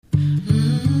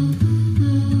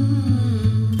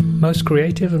Most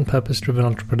creative and purpose-driven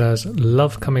entrepreneurs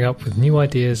love coming up with new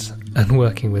ideas and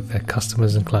working with their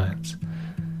customers and clients.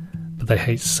 But they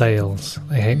hate sales,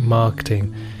 they hate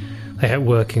marketing, they hate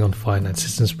working on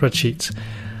finances and spreadsheets.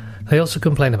 They also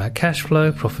complain about cash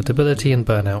flow, profitability and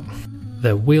burnout.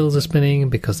 Their wheels are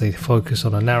spinning because they focus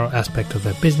on a narrow aspect of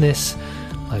their business,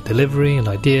 like delivery and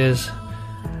ideas,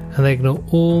 and they ignore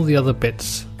all the other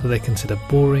bits that they consider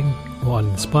boring or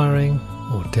uninspiring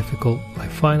or difficult, like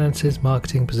finances,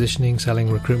 marketing, positioning, selling,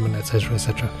 recruitment, etc.,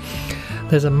 etc.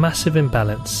 There's a massive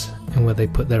imbalance in where they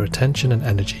put their attention and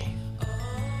energy.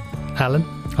 Alan,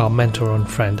 our mentor and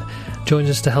friend, joins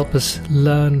us to help us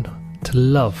learn to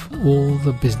love all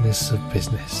the business of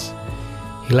business.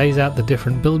 He lays out the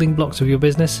different building blocks of your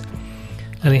business,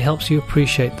 and he helps you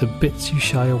appreciate the bits you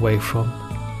shy away from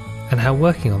and how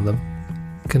working on them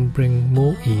can bring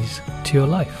more ease to your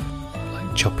life,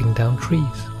 like chopping down trees.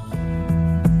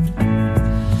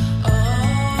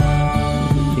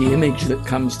 The image that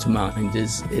comes to mind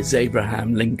is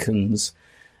Abraham Lincoln's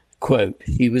quote.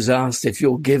 He was asked, if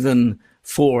you're given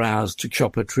 4 hours to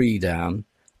chop a tree down,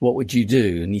 what would you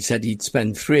do? And he said he'd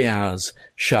spend 3 hours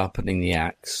sharpening the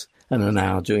axe and an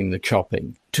hour doing the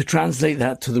chopping. To translate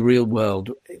that to the real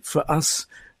world, for us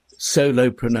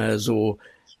solopreneurs or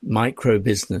micro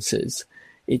businesses,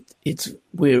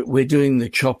 we're doing the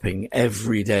chopping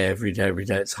every day.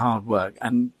 It's hard work.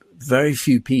 And very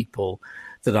few people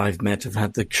that I've met have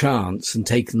had the chance and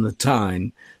taken the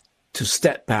time to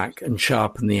step back and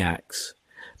sharpen the axe.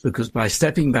 Because by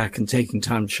stepping back and taking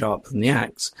time to sharpen the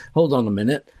axe, hold on a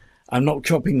minute, I'm not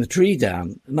chopping the tree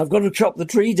down. And I've got to chop the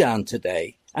tree down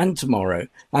today and tomorrow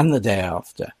and the day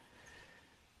after.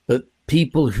 But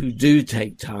people who do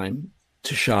take time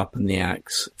to sharpen the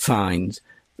axe find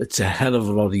it's a hell of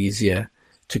a lot easier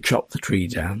to chop the tree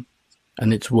down.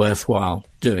 And it's worthwhile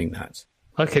doing that.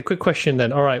 Okay, quick question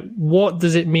then. All right, what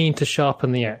does it mean to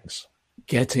sharpen the axe?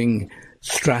 Getting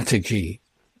strategy,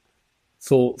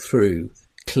 thought through,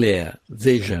 clear,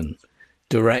 vision,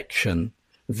 direction,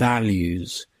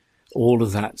 values, all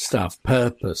of that stuff,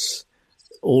 purpose,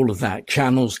 all of that,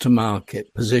 channels to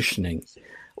market, positioning,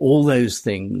 all those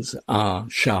things are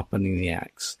sharpening the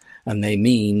axe. And they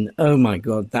mean, oh my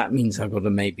God, that means I've got to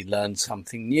maybe learn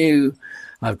something new.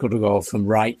 I've got to go off and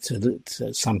write to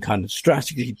some kind of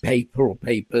strategy paper or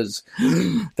papers.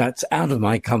 That's out of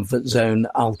my comfort zone.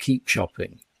 I'll keep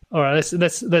chopping. All right,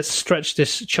 let's stretch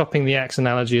this chopping the axe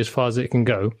analogy as far as it can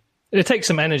go. It takes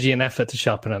some energy and effort to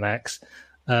sharpen an axe.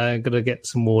 Got to get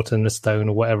some water in the stone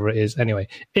or whatever it is. Anyway,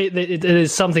 it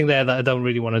is something there that I don't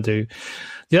really want to do.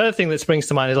 The other thing that springs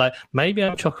to mind is like, maybe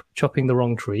I'm chopping the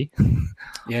wrong tree.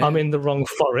 Yeah. I'm in the wrong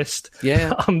forest.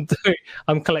 Yeah.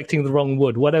 I'm collecting the wrong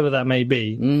wood, whatever that may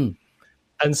be. Mm.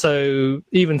 And so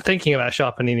even thinking about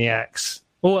sharpening the axe,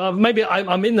 or maybe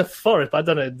I'm in the forest, but I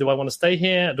don't know, do I want to stay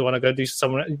here? Do I want to go do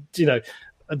something?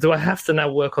 Do I have to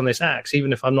now work on this axe,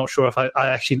 even if I'm not sure if I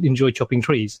actually enjoy chopping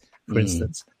trees, for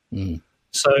instance? Mm.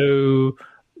 So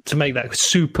to make that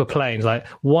super plain, like,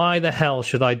 why the hell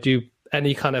should I do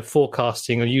any kind of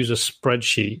forecasting or use a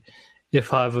spreadsheet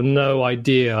if I have no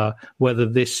idea whether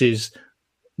this is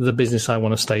the business I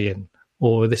want to stay in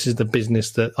or this is the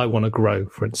business that I want to grow,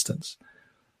 for instance?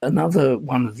 Another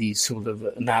one of these sort of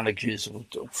analogies or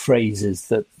phrases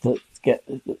that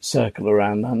circle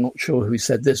around, I'm not sure who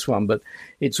said this one, but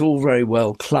it's all very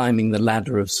well climbing the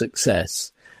ladder of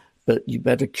success, but you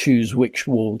better choose which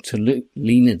wall to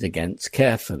lean it against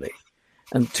carefully.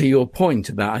 And to your point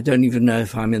about, I don't even know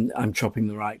if I'm chopping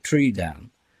the right tree down.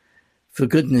 For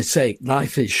goodness sake,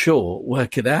 life is short.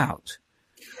 Work it out.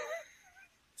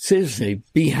 Seriously,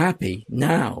 be happy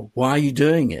now. Why are you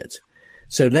doing it?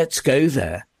 So let's go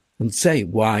there and say,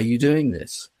 why are you doing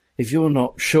this? If you're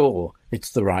not sure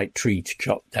it's the right tree to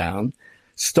chop down,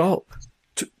 stop.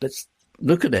 Let's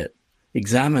look at it,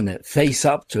 examine it, face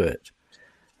up to it.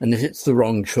 And if it's the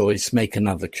wrong choice, make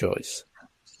another choice.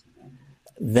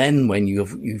 Then when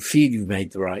you feel you've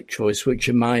made the right choice, which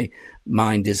in my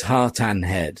mind is heart and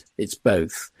head, it's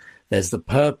both. There's the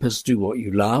purpose, do what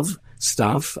you love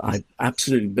stuff. I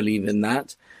absolutely believe in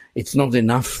that. It's not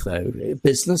enough, though.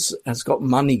 Business has got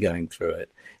money going through it.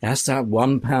 It has to have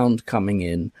 £1 coming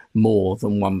in more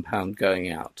than £1 going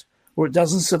out, or it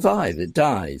doesn't survive. It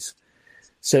dies.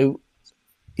 So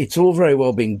it's all very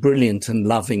well being brilliant and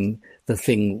loving the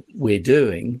thing we're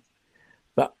doing,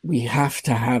 but we have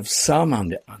to have some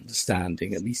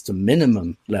understanding, at least a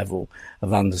minimum level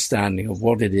of understanding of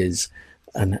what it is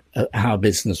and how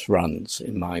business runs,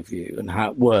 in my view, and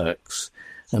how it works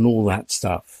and all that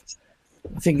stuff.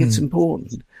 I think it's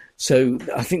important. So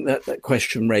I think that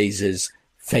question raises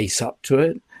face up to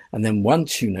it. And then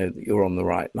once you know that you're on the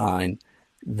right line,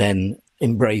 then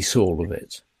embrace all of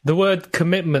it. The word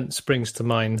commitment springs to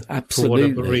mind. Absolutely. For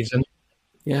whatever reason.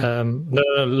 Yeah.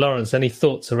 Lawrence, any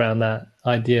thoughts around that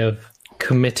idea of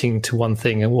committing to one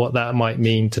thing and what that might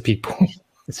mean to people?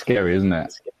 It's scary, isn't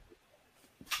it?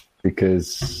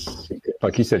 Because,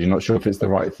 like you said, you're not sure if it's the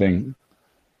right thing.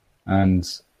 And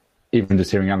even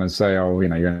just hearing Alan say, oh,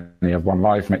 you only have one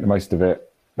life, make the most of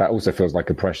it, that also feels like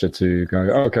a pressure to go,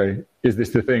 oh, okay, is this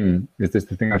the thing? Is this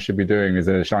the thing I should be doing? Is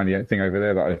there a shiny thing over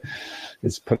there that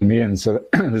is putting me in? So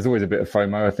there's always a bit of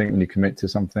FOMO, I think, when you commit to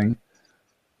something.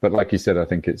 But like you said, I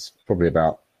think it's probably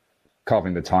about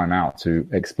carving the time out to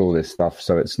explore this stuff,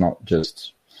 so it's not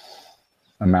just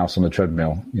a mouse on a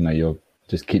treadmill. You'll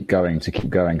just keep going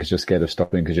because you're scared of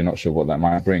stopping because you're not sure what that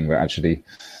might bring. But actually,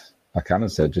 like Alan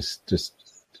said, just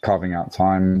carving out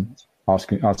time,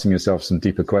 asking yourself some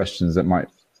deeper questions that might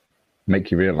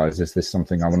make you realize, is this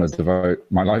something I want to devote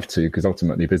my life to? Because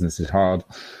ultimately business is hard,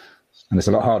 and it's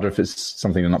a lot harder if it's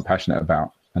something you're not passionate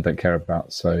about and don't care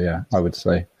about. So yeah, I would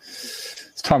say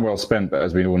it's time well spent, but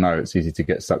as we all know, it's easy to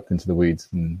get sucked into the weeds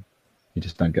and you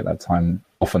just don't get that time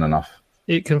often enough.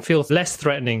 It can feel less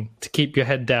threatening to keep your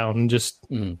head down and just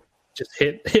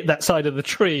hit that side of the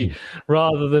tree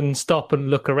rather than stop and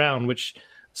look around, which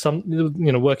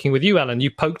working with you, Alan,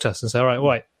 you poked us and said, all right,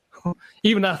 wait.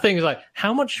 Even that thing is like,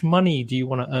 how much money do you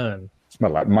want to earn?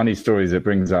 Well, like money stories, it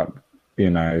brings up,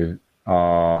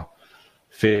 our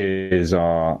fears,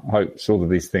 our hopes, all of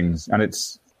these things. And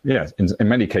it's, in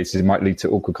many cases, it might lead to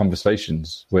awkward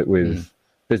conversations with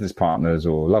business partners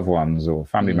or loved ones or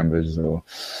family members or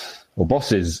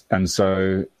bosses. And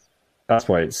so that's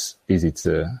why it's easy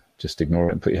to just ignore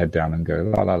it and put your head down and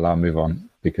go, la, la, la, move on.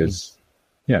 Because,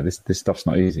 this stuff's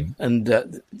not easy.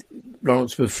 And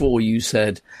Lawrence, before you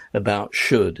said about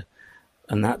should,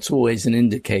 and that's always an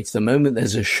indicator. The moment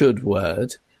there's a should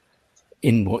word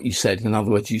in what you said, in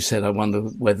other words, you said, I wonder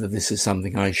whether this is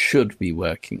something I should be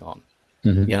working on.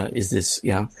 Mm-hmm. Yeah, is this,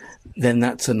 then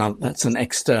that's an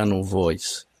external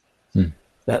voice.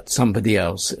 That somebody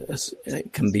else,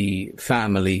 it can be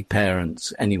family,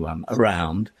 parents, anyone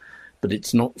around, but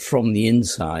it's not from the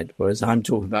inside. Whereas I'm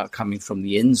talking about coming from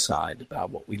the inside,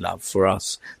 about what we love for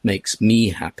us makes me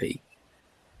happy.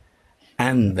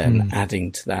 And then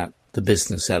adding to that the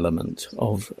business element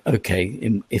of,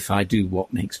 okay, if I do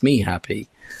what makes me happy,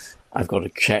 I've got to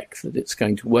check that it's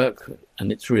going to work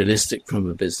and it's realistic from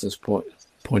a business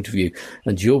point of view.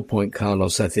 And to your point,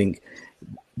 Carlos, I think,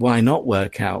 why not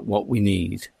work out what we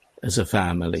need as a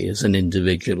family, as an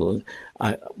individual?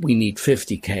 We need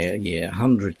 50K a year,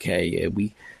 100K a year.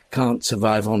 We can't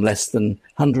survive on less than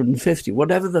 150,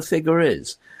 whatever the figure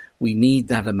is. We need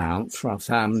that amount for our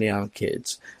family, our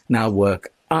kids. Now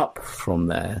work up from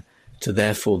there to,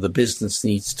 therefore, the business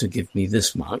needs to give me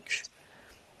this much.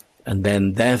 And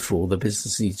then, therefore, the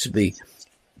business needs to be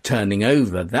turning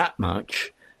over that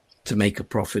much to make a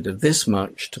profit of this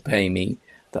much to pay me.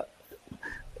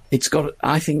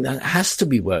 I think that has to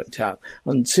be worked out.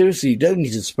 And seriously, you don't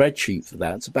need a spreadsheet for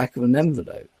that. It's the back of an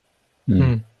envelope.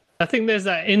 I think there's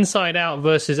that inside out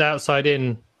versus outside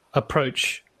in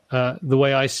approach, the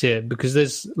way I see it, because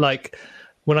there's like,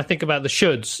 when I think about the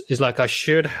shoulds, is like, I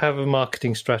should have a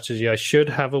marketing strategy. I should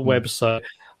have a website.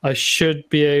 I should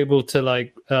be able to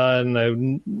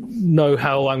know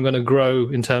how I'm going to grow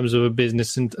in terms of a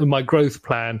business and my growth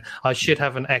plan. I should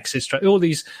have an exit strategy. All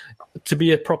these, to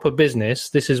be a proper business,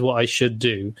 this is what I should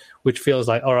do, which feels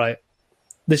like, all right,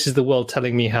 this is the world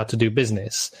telling me how to do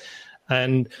business.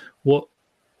 And what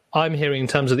I'm hearing in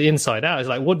terms of the inside out is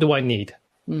like, what do I need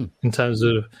in terms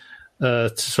of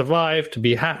to survive, to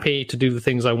be happy, to do the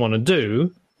things I want to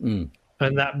do, and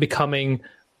that becoming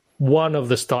one of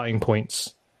the starting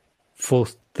points for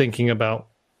thinking about,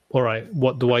 all right,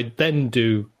 what do I then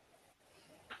do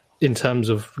in terms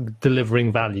of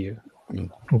delivering value?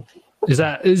 Has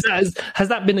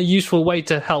that been a useful way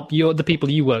to help the people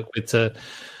you work with to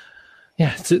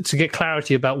get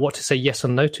clarity about what to say yes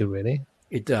and no to, really?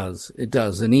 It does.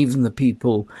 And even the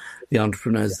people, the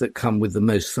entrepreneurs that come with the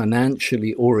most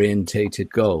financially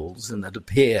orientated goals and that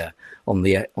appear on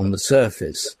the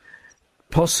surface,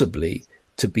 possibly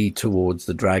to be towards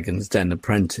the Dragon's Den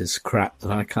apprentice crap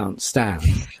that I can't stand.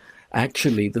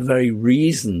 Actually, the very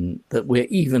reason that we're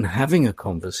even having a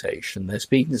conversation, they're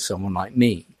speaking to someone like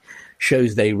me,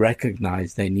 shows they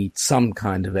recognize they need some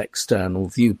kind of external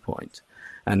viewpoint.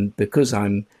 And because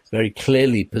I'm very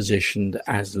clearly positioned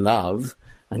as love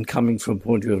and coming from a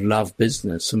point of view of love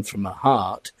business and from a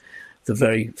heart, the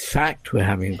very fact we're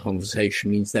having a conversation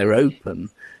means they're open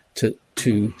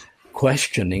to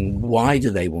questioning, why do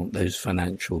they want those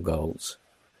financial goals?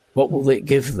 What will it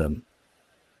give them?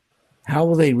 How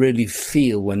will they really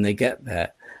feel when they get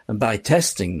there? And by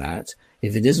testing that,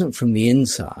 If it isn't from the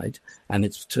inside and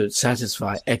it's to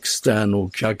satisfy external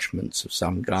judgments of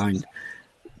some kind,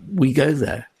 we go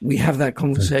there. We have that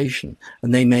conversation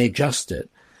and they may adjust it.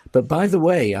 But by the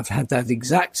way, I've had that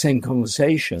exact same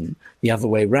conversation the other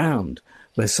way round,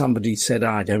 where somebody said,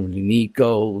 I don't really need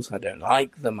goals. I don't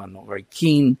like them. I'm not very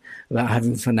keen about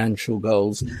having financial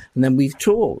goals. And then we've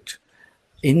talked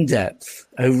in depth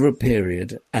over a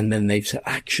period. And then they've said,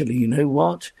 actually, you know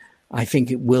what? I think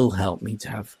it will help me to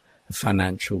have a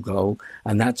financial goal.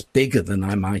 And that's bigger than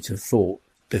I might have thought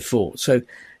before. So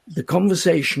the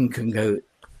conversation can go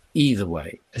either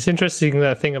way. It's interesting,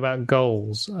 that thing about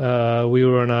goals. We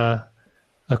were on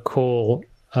a call,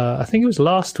 I think it was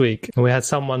last week, and we had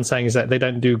someone saying is that they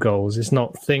don't do goals. It's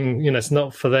not it's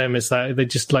not for them. It's like they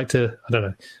just like to, I don't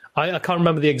know. I can't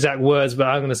remember the exact words, but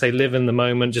I'm going to say live in the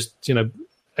moment, just,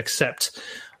 accept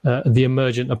the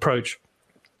emergent approach.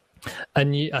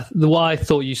 And what I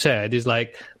thought you said is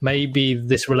like, maybe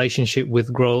this relationship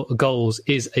with goals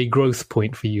is a growth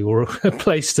point for you, or a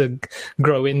place to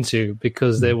grow into,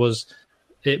 because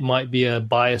it might be a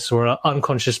bias or an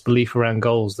unconscious belief around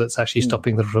goals that's actually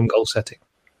stopping them from goal setting.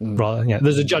 Rather,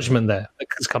 there's a judgment there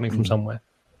that's coming from somewhere.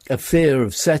 A fear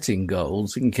of setting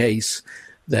goals in case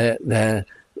they're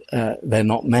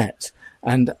not met.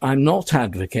 And I'm not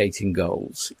advocating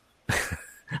goals.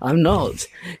 I'm not.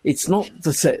 It's not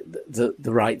the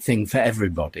right thing for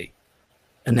everybody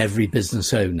and every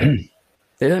business owner.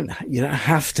 You don't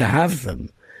have to have them.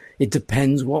 It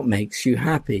depends what makes you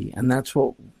happy, and that's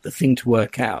what the thing to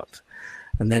work out.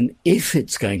 And then if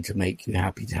it's going to make you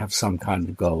happy to have some kind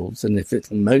of goals, and if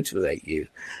it'll motivate you,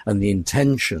 and the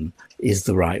intention is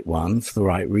the right one for the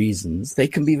right reasons, they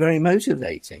can be very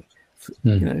motivating.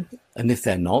 And if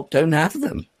they're not, don't have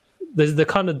them. There's the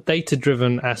kind of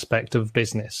data-driven aspect of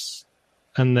business,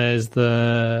 and there's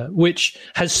which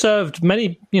has served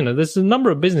many, there's a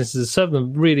number of businesses that serve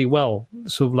them really well,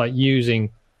 sort of like using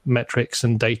metrics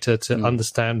and data to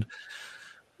understand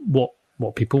what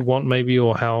people want maybe,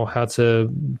 or how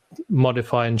to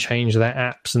modify and change their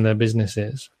apps and their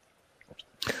businesses.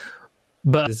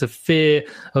 But there's a fear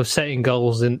of setting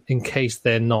goals in case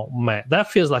they're not met.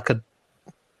 That feels like a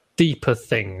deeper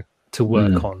thing to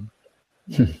work on.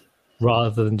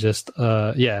 Rather than just,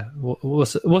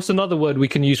 what's another word we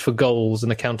can use for goals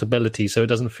and accountability so it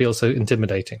doesn't feel so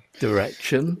intimidating?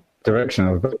 Direction, I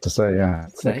was about to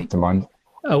say, to mind.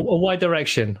 Why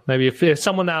direction? Maybe if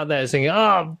someone out there is thinking,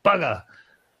 bugger,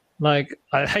 like,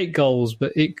 I hate goals,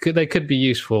 but they could be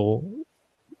useful.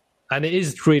 And it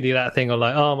is really that thing of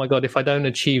like, oh my God, if I don't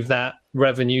achieve that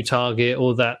revenue target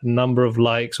or that number of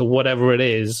likes or whatever it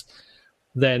is,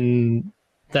 then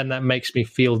that makes me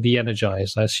feel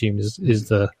de-energized, I assume is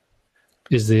the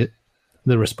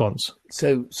response.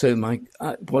 So Mike,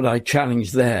 what I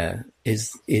challenge there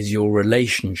is your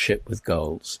relationship with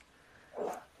goals,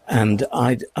 and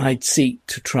I'd seek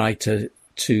to try to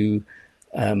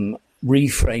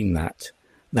reframe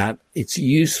that it's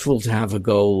useful to have a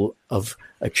goal of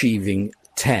achieving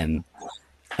 10,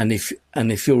 and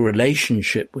if your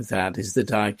relationship with that is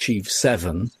that I achieve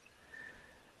 7.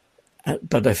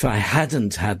 But if I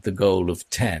hadn't had the goal of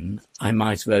 10, I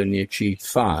might have only achieved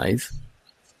 5.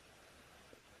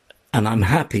 And I'm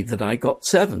happy that I got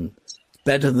 7.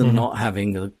 Better than not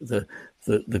having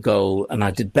the goal, and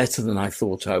I did better than I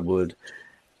thought I would.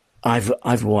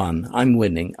 I've won. I'm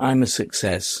winning. I'm a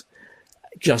success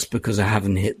just because I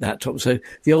haven't hit that top. So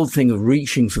the old thing of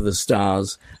reaching for the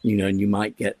stars, and you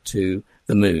might get to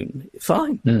the moon.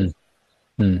 Fine.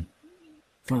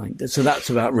 Fine. So that's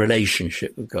about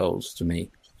relationship with goals to me.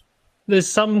 There's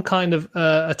some kind of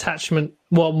attachment.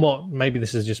 Well, maybe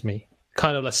this is just me.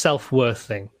 Kind of a self-worth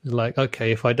thing. Like,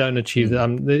 okay, if I don't achieve that,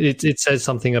 it says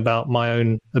something about my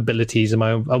own abilities and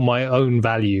my own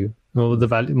value, or the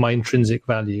value, my intrinsic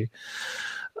value.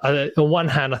 On one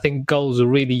hand, I think goals are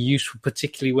really useful,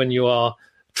 particularly when you are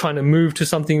trying to move to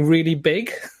something really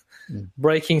big,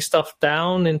 breaking stuff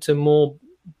down into more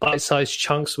bite-sized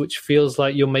chunks, which feels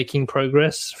like you're making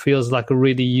progress, feels like a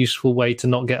really useful way to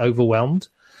not get overwhelmed.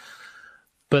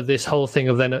 But this whole thing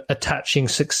of then attaching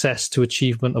success to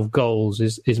achievement of goals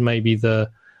is maybe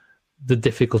the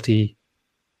difficulty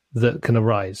that can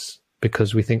arise,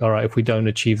 because we think, all right, if we don't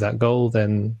achieve that goal,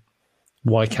 then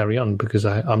why carry on? Because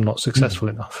I'm not successful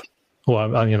enough, or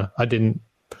I didn't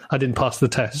pass the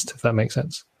test, if that makes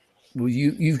sense. Well,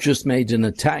 you've just made an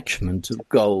attachment of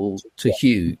goal to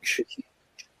huge.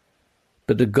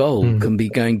 But a goal can be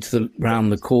going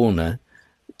round the corner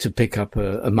to pick up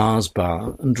a Mars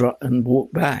bar and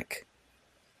walk back.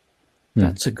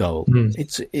 That's a goal.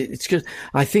 It's just,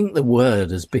 I think the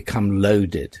word has become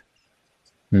loaded.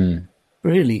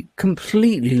 really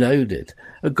completely loaded.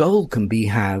 A goal can be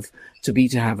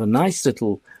to have a nice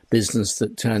little business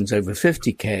that turns over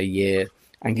 50k a year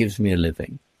and gives me a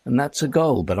living. And that's a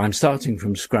goal, but I'm starting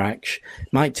from scratch.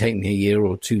 It might take me a year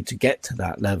or two to get to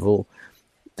that level.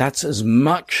 That's as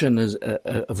much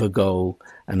of a goal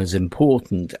and as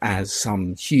important as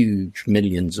some huge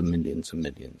millions and millions and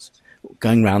millions.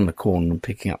 Going round the corner and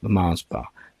picking up the Mars bar.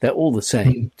 They're all the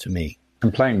same to me.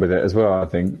 And playing with it as well, I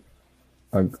think.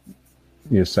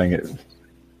 You're saying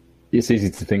it's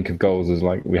easy to think of goals as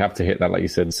like, we have to hit that, like you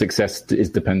said. Success is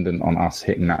dependent on us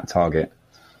hitting that target,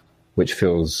 which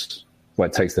feels...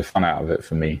 it takes the fun out of it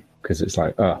for me, because it's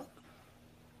like,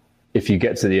 if you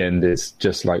get to the end, it's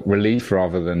just like relief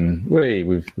rather than,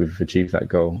 we've achieved that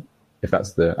goal, if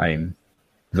that's the aim,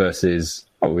 versus,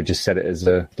 we just set it as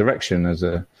a direction, as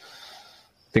a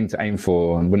thing to aim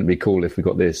for, and wouldn't it be cool if we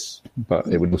got this, but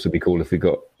it would also be cool if we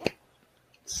got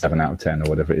 7 out of 10 or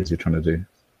whatever it is you're trying to do.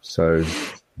 So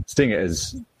seeing it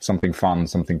as something fun,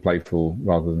 something playful,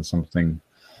 rather than something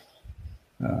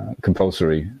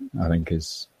compulsory, I think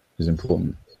is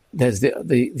important. There's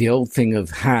the old thing of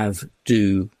have,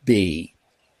 do, be,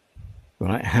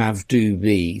 right? Have, do,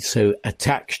 be. So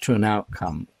attached to an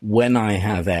outcome. When I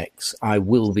have X, I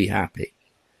will be happy.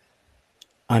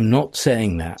 I'm not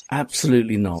saying that.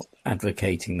 Absolutely not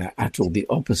advocating that at all. The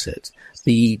opposite.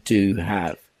 Be, do,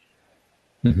 have.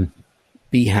 Mm-hmm.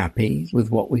 Be happy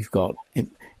with what we've got.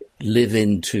 Live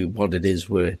into what it is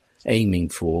we're aiming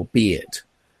for. Be it.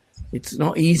 It's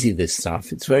not easy, this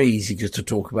stuff. It's very easy just to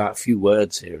talk about a few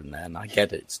words here and there, and I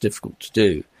get it. It's difficult to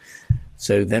do.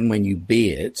 So then when you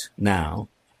be it now,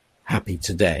 happy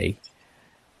today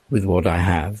with what I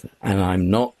have, and I'm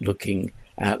not looking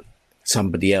at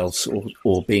somebody else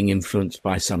or being influenced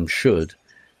by some should,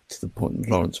 to the point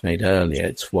Lawrence made earlier,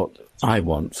 it's what I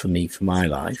want for me, for my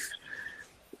life,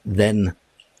 then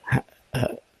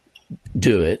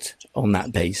do it on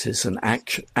that basis and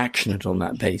action it on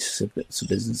that basis if it's a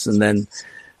business. And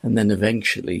then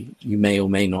eventually you may or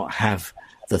may not have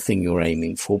the thing you're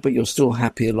aiming for, but you're still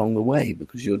happy along the way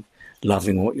because you're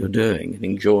loving what you're doing and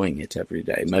enjoying it every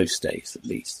day, most days at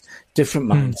least. Different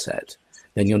mindset.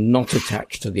 Then you're not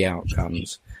attached to the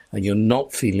outcomes and you're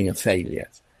not feeling a failure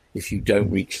if you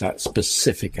don't reach that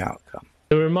specific outcome.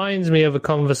 It reminds me of a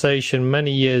conversation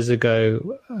many years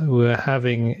ago we were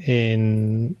having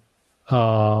in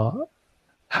our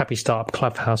Happy Startup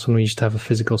Clubhouse when we used to have a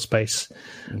physical space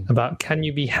about, can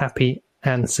you be happy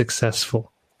and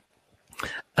successful?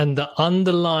 And the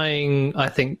underlying, I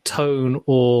think, tone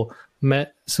or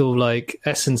sort of like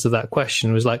essence of that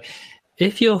question was like,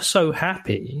 if you're so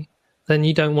happy, then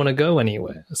you don't want to go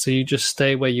anywhere. So you just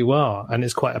stay where you are. And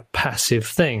it's quite a passive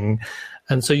thing.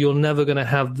 And so you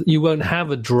won't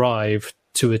have a drive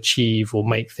to achieve or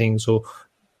make things or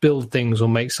build things or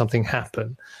make something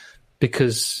happen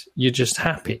because you're just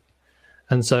happy.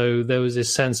 And so there was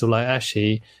this sense of like,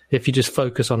 actually, if you just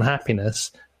focus on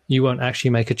happiness, you won't actually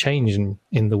make a change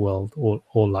in the world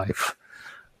or life.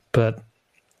 But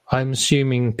I'm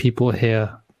assuming people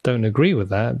here don't agree with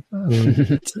that.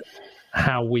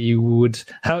 How would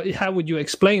you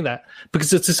explain that? Because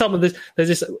to some of this, there's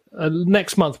this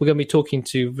next month we're going to be talking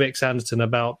to Vic Sanderson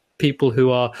about people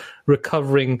who are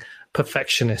recovering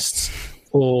perfectionists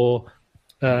or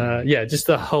just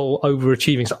the whole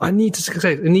overachieving. So I need to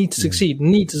succeed, I need to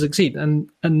succeed, and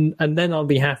then I'll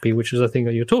be happy, which is I think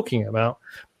that you're talking about.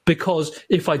 Because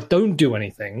if I don't do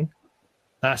anything,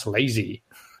 that's lazy.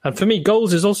 And for me,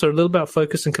 goals is also a little about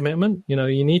focus and commitment. You know,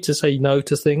 you need to say no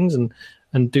to things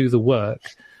and do the work.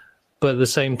 But at the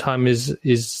same time is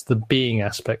the being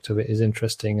aspect of it is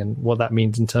interesting, and what that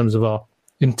means in terms of our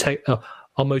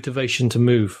motivation to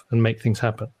move and make things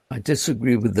happen. I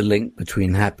disagree with the link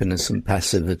between happiness and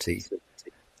passivity,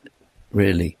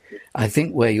 really. I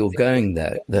think where you're going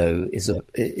there, though,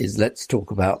 is let's talk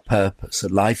about purpose, a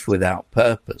life without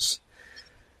purpose.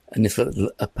 And if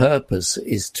a purpose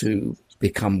is to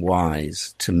become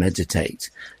wise, to meditate,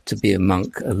 to be a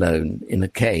monk alone in a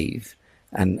cave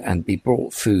and be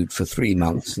brought food for 3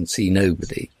 months and see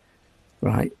nobody,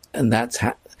 right? And that's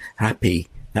happy,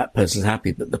 that person's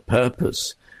happy, but the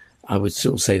purpose, I would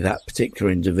still say that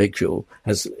particular individual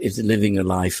is living a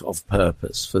life of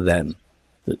purpose for them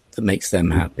that makes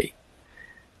them happy.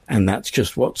 And that's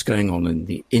just what's going on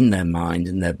in their mind,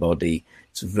 in their body.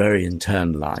 It's very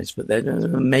internalized, but they're on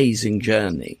an amazing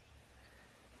journey.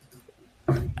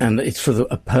 And it's for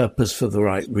a purpose for the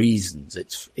right reasons.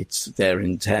 It's their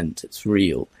intent. It's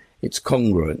real. It's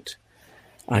congruent.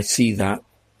 I see that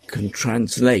can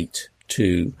translate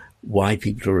to why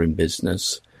people are in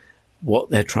business, what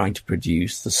they're trying to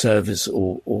produce, the service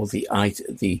or the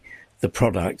the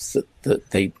products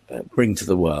that they bring to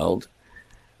the world,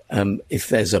 if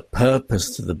there's a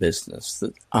purpose to the business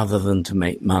that other than to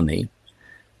make money,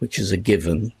 which is a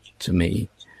given to me,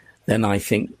 then I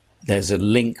think there's a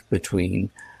link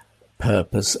between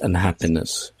purpose and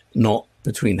happiness, not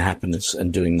between happiness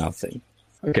and doing nothing.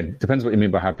 Okay, depends what you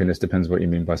mean by happiness, depends what you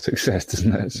mean by success,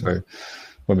 doesn't it? So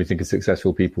when we think of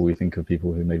successful people, we think of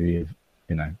people who maybe,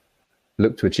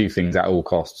 look to achieve things at all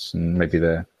costs, and maybe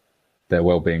their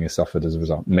well-being has suffered as a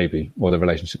result, maybe, or their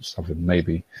relationships suffered,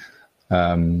 maybe.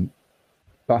 But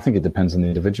I think it depends on the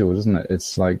individual, doesn't it?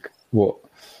 It's like what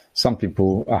some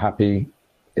people are happy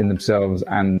in themselves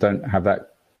and don't have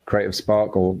that creative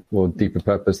spark or deeper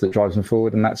purpose that drives them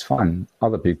forward, and that's fine.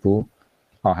 Other people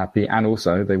are happy and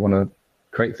also they want to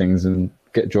create things and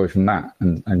get joy from that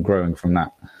and growing from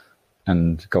that,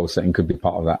 and goal setting could be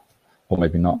part of that, or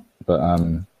maybe not. But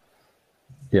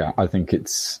I think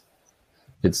it's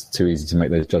too easy to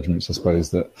make those judgments. I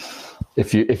suppose that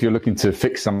if you're looking to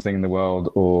fix something in the world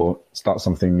or start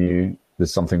something new,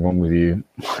 there's something wrong with you,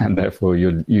 and therefore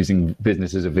you're using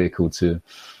business as a vehicle to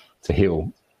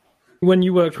heal. When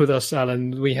you worked with us,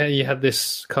 Alan, you had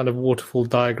this kind of waterfall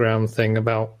diagram thing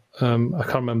about I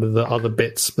can't remember the other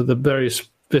bits, but the various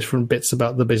different bits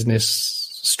about the business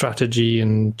strategy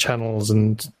and channels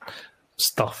and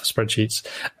stuff, spreadsheets,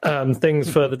 things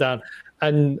further down.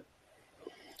 And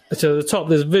so at the top,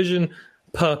 there's vision,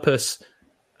 purpose.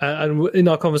 And in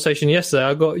our conversation yesterday,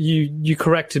 I got you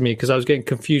corrected me because I was getting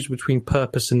confused between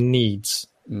purpose and needs.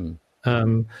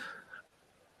 And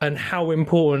how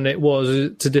important it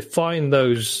was to define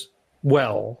those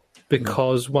well,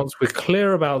 because once we're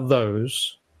clear about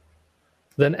those,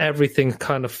 then everything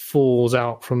kind of falls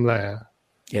out from there.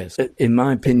 Yes. In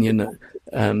my opinion,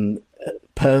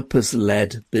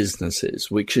 purpose-led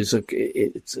businesses, which is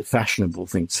it's a fashionable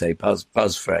thing to say,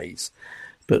 buzz phrase,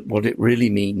 but what it really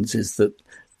means is that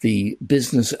the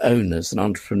business owners and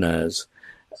entrepreneurs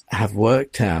have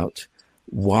worked out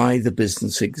why the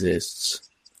business exists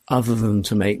other than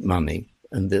to make money,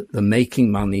 and that the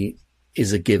making money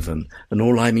is a given. And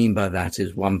all I mean by that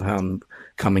is £1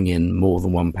 coming in, more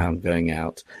than £1 going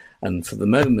out. And for the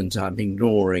moment, I'm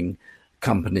ignoring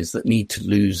companies that need to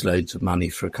lose loads of money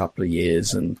for a couple of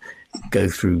years and go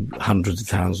through hundreds of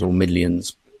thousands or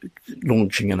millions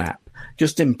launching an app.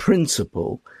 Just in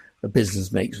principle, a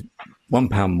business makes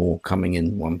 £1 more coming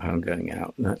in, £1 going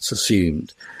out, and that's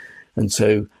assumed. And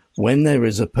so when there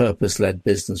is a purpose-led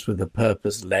business with a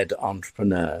purpose-led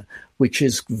entrepreneur, which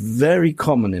is very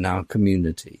common in our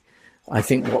community, I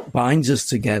think what binds us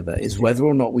together is whether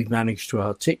or not we've managed to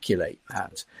articulate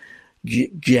that.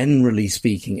 Generally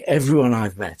speaking, everyone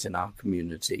I've met in our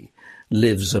community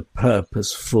lives a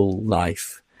purposeful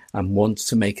life and wants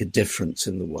to make a difference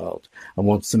in the world and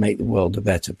wants to make the world a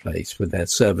better place with their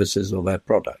services or their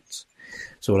products.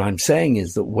 So what I'm saying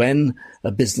is that when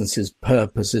a business's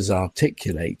purpose is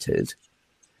articulated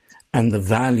and the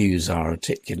values are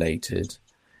articulated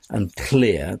and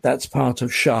clear, that's part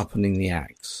of sharpening the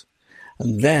axe.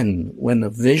 And then when a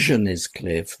vision is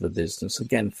clear for the business,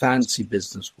 again, fancy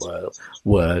business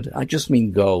word, I just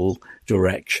mean goal,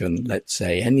 direction, let's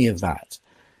say, any of that.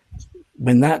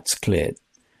 When that's clear,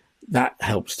 that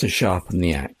helps to sharpen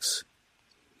the axe.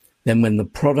 Then when the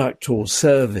product or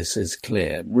service is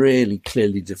clear, really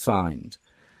clearly defined,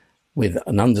 with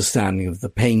an understanding of the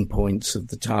pain points of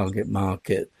the target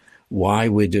market, why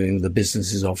we're doing, the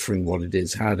business is offering what it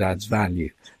is, how it adds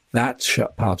value, that's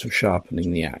part of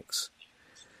sharpening the axe.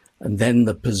 And then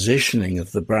the positioning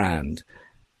of the brand,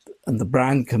 and the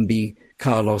brand can be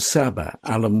Carlos Sabat,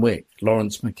 Alan Wick,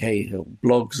 Lawrence McCahill,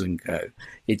 Blogs & Co.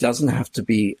 It doesn't have to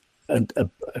be a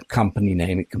company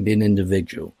name, it can be an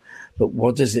individual. But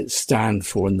what does it stand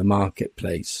for in the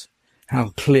marketplace? How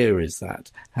clear is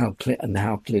that? How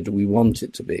clear do we want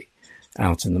it to be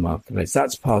out in the marketplace?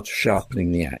 That's part of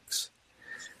sharpening the axe.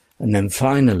 And then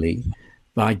finally,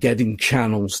 by getting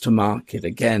channels to market,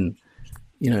 again,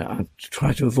 I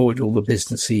try to avoid all the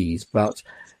businessese, but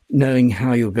knowing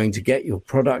how you're going to get your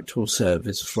product or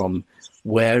service from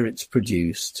where it's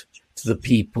produced to the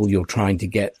people you're trying to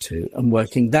get to and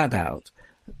working that out.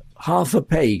 Half a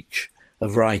page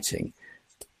of writing,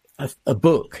 a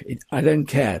book, I don't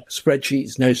care,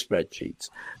 spreadsheets, no spreadsheets,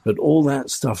 but all that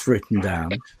stuff written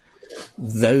down,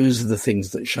 those are the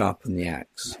things that sharpen the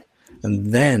axe.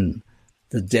 And then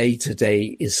the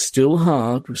day-to-day is still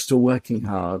hard, we're still working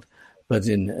hard, but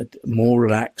in a more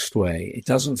relaxed way. It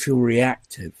doesn't feel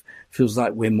reactive. It feels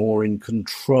like we're more in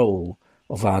control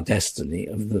of our destiny,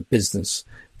 of the business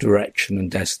direction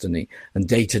and destiny. And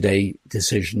day-to-day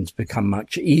decisions become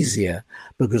much easier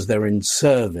because they're in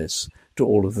service to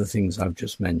all of the things I've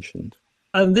just mentioned.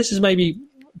 And this is maybe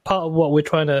part of what we're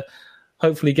trying to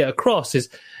hopefully get across is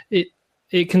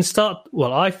it can start.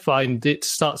 Well, I find it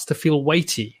starts to feel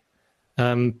weighty.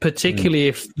 Particularly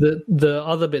if the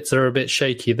other bits are a bit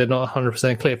shaky, they're not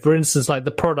 100% clear. For instance, like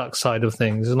the product side of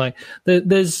things, and like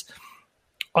there's,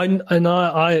 I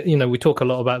we talk a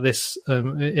lot about this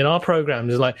in our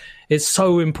programs. Is like it's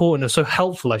so important, or so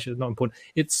helpful. Not important.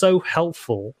 It's so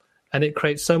helpful, and it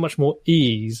creates so much more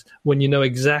ease when you know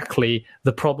exactly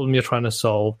the problem you're trying to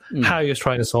solve, how you're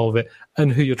trying to solve it,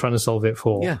 and who you're trying to solve it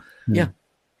for. Yeah.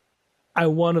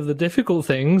 And one of the difficult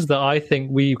things that I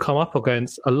think we come up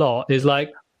against a lot is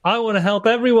like, I want to help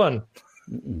everyone.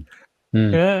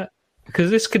 Yeah, because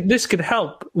this could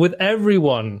help with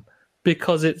everyone,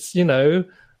 because it's,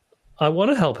 I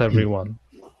want to help everyone.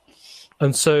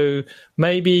 And so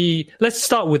maybe let's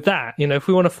start with that. If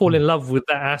we want to fall in love with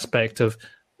that aspect of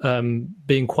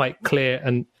being quite clear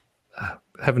and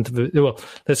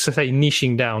let's say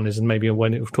niching down is maybe a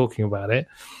way of talking about it.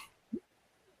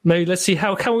 Maybe let's see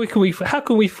how can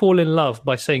we fall in love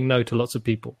by saying no to lots of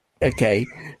people. Okay,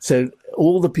 so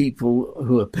all the people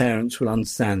who are parents will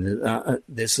understand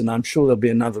this, and I'm sure there'll be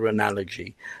another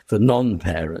analogy for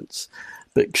non-parents.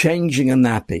 But changing a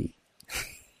nappy.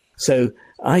 So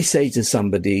I say to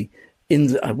somebody,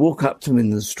 I walk up to them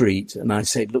in the street and I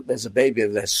say, look, there's a baby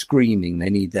over there screaming. They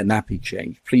need their nappy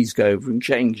changed. Please go over and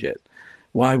change it.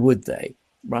 Why would they?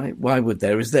 Right? Why would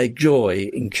there? Is there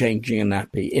joy in changing a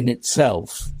nappy in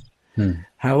itself?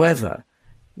 However,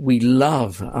 we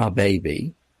love our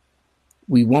baby.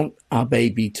 We want our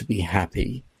baby to be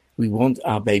happy. We want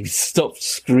our baby to stop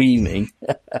screaming.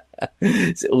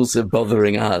 It's also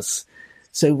bothering us.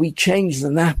 So we change the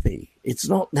nappy. It's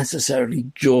not necessarily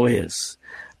joyous,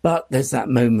 but there's that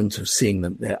moment of seeing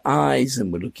them, their eyes,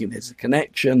 and we're looking, there's a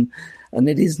connection. And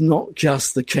it is not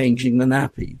just the changing the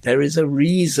nappy. There is a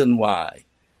reason why.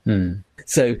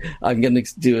 So I'm going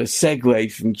to do a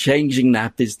segue from changing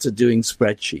nappies to doing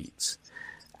spreadsheets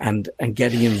and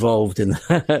getting involved in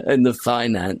the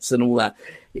finance and all that.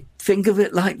 Think of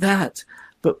it like that.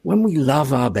 But when we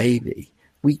love our baby,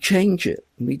 we change it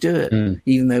and we do it,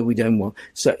 even though we don't want.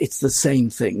 So it's the same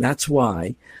thing. That's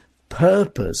why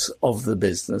purpose of the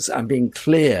business and being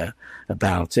clear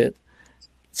about it,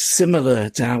 similar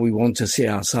to how we want to see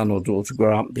our son or daughter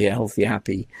grow up and be a healthy,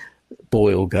 happy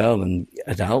boy or girl and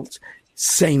adult,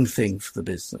 same thing for the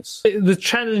business. The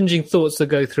challenging thoughts that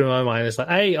go through my mind is like,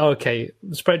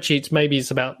 spreadsheets, maybe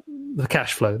it's about the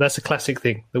cash flow. That's a classic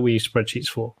thing that we use spreadsheets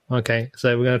for. Okay,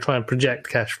 so we're going to try and project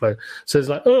cash flow. So it's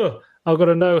like, I've got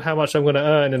to know how much I'm going to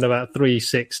earn in about 3,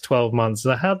 6, 12 months.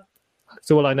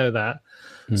 So I know that.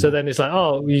 So then it's like,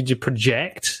 you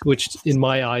project, which in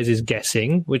my eyes is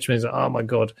guessing, which means, oh my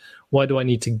God, why do I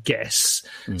need to guess?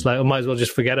 It's like, I might as well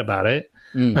just forget about it.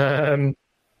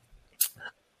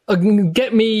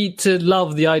 Get me to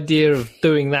love the idea of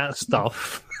doing that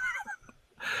stuff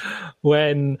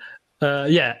when,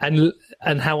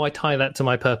 and how I tie that to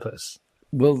my purpose.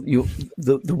 Well,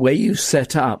 the way you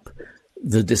set up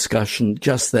the discussion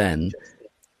just then,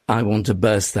 I want to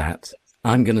burst that.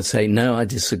 I'm going to say, no, I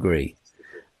disagree,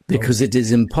 because it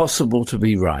is impossible to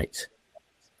be right.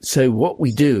 So what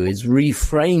we do is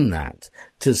reframe that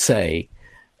to say,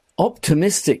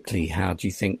 optimistically, how do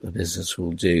you think the business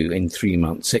will do in 3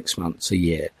 months, 6 months, a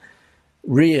year?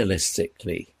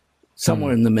 Realistically,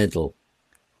 somewhere in the middle,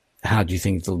 how do you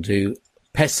think it'll do?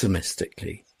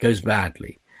 Pessimistically, goes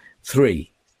badly.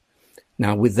 3.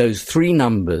 Now, with those 3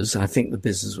 numbers, I think the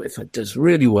business, if it does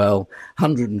really well,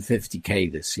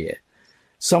 150K this year.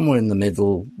 Somewhere in the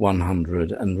middle,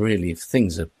 100, and really, if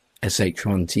things are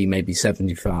SH1T, maybe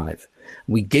 75.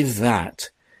 We give that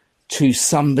to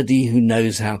somebody who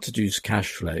knows how to do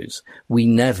cash flows. We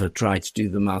never try to do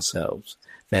them ourselves.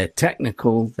 They're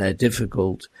technical, they're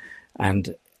difficult,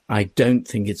 and I don't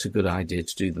think it's a good idea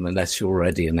to do them unless you're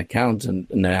already an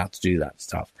accountant and know how to do that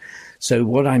stuff. So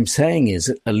what I'm saying is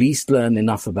at least learn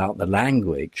enough about the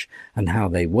language and how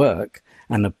they work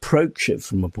and approach it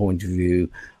from a point of view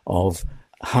of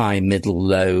high, middle,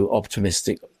 low,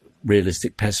 optimistic,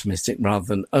 realistic, pessimistic, rather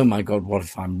than, oh my God, what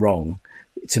if I'm wrong?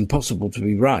 It's impossible to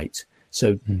be right.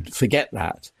 So forget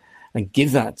that and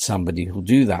give that to somebody who'll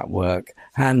do that work,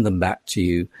 hand them back to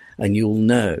you, and you'll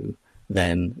know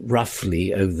then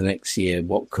roughly over the next year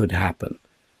what could happen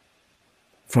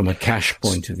from a cash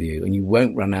point of view. And you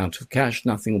won't run out of cash.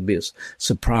 Nothing will be a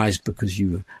surprise because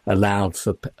you allowed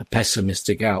for a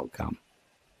pessimistic outcome.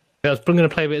 I was going to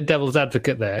play a bit of devil's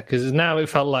advocate there, because now it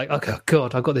felt like, okay,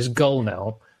 God, I've got this goal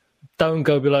now. Don't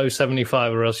go below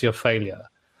 75 or else you're a failure.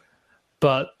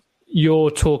 But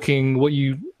you're talking,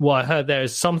 what I heard there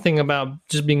is something about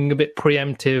just being a bit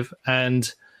preemptive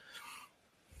and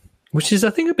which is, I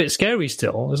think, a bit scary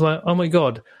still. It's like, oh my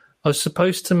God, I was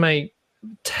supposed to make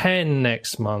 10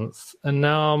 next month, and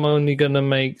now I'm only going to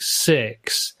make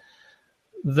 6.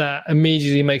 That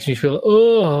immediately makes me feel,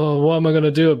 oh, what am I going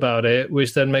to do about it?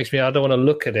 Which then makes me, I don't want to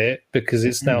look at it because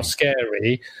it's now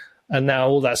scary. And now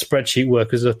all that spreadsheet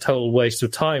work is a total waste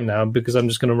of time now because I'm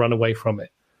just going to run away from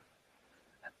it.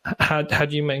 How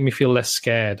do you make me feel less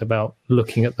scared about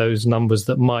looking at those numbers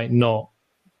that might not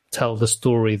tell the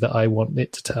story that I want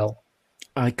it to tell?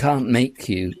 I can't make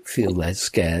you feel less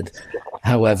scared.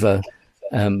 However,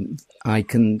 I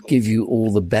can give you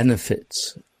all the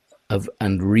benefits of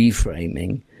and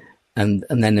reframing, and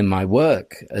then in my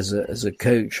work as a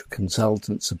coach,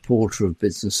 consultant, supporter of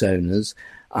business owners,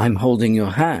 I'm holding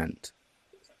your hand.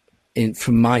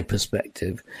 From my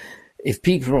perspective, if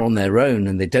people are on their own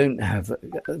and they don't have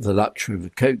the luxury of a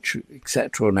coach,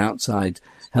 etc., and outside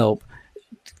help,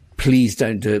 please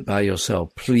don't do it by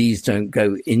yourself. Please don't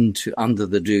go under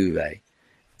the duvet.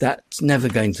 That's never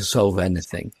going to solve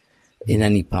anything in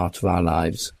any part of our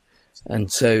lives.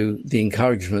 And so the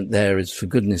encouragement there is, for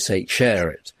goodness sake, share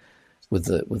it with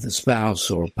a spouse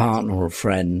or a partner or a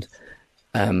friend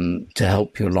to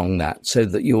help you along that, so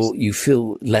that you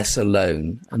feel less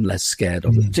alone and less scared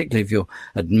of it. Particularly if you're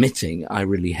admitting, I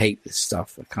really hate this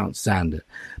stuff, I can't stand it.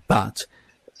 But,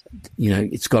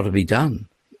 it's got to be done.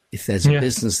 If there's a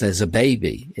business, there's a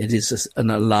baby. It is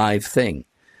an alive thing,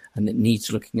 and it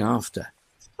needs looking after.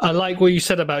 I like what you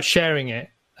said about sharing it.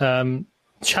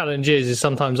 Challenge is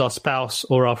sometimes our spouse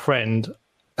or our friend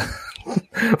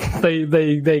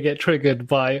they get triggered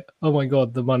by, oh my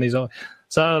God, the money's on.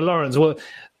 So Lawrence,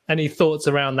 any thoughts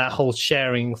around that whole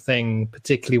sharing thing,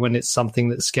 particularly when it's something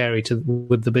that's scary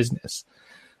with the business?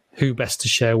 Who best to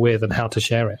share with and how to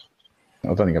share it?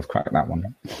 I don't think I've cracked that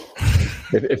one.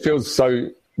 It feels so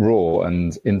raw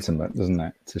and intimate, doesn't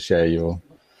it, to share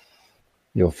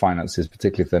your finances,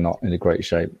 particularly if they're not in a great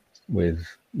shape, with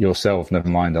yourself, never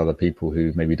mind other people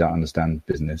who maybe don't understand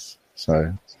business.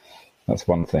 So that's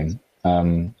one thing.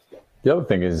 The other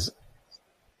thing is,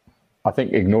 I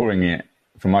think ignoring it,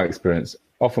 from my experience,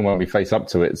 often when we face up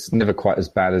to it, it's never quite as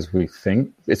bad as we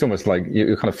think. It's almost like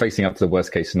you're kind of facing up to the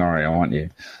worst case scenario, aren't you?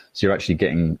 So you're actually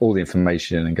getting all the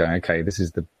information and going, okay, this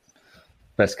is the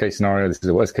best case scenario, this is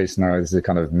the worst case scenario, this is a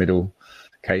kind of middle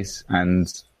case. And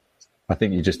I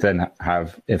think you just then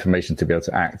have information to be able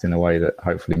to act in a way that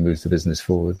hopefully moves the business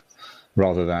forward,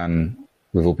 rather than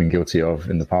we've all been guilty of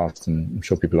in the past, and I'm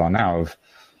sure people are now, of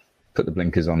put the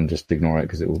blinkers on, just ignore it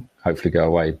because it will hopefully go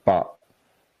away. But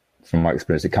from my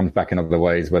experience, it comes back in other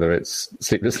ways, whether it's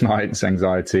sleepless nights,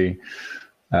 anxiety,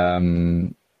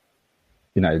 that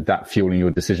fueling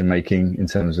your decision making in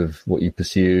terms of what you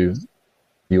pursue,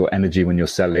 your energy when you're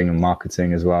selling and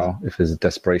marketing as well. If there's a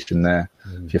desperation there,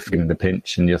 if you're feeling the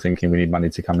pinch and you're thinking we need money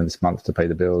to come in this month to pay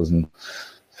the bills and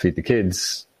feed the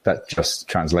kids, that just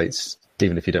translates,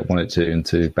 even if you don't want it to,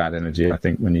 into bad energy, I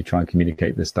think, when you try and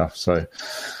communicate this stuff. So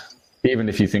even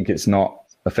if you think it's not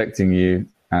affecting you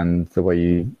and the way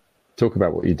you talk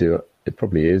about what you do, it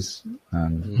probably is.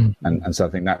 And so I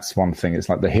think that's one thing. It's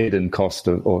like the hidden cost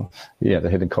of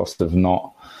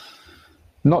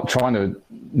not trying to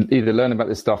either learn about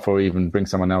this stuff or even bring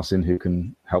someone else in who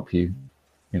can help you,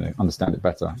 understand it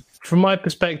better. From my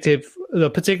perspective,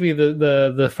 particularly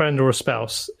the friend or a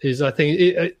spouse, is, I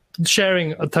think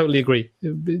sharing, I totally agree.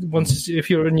 If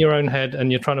you're in your own head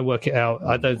and you're trying to work it out,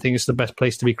 I don't think it's the best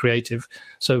place to be creative.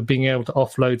 So being able to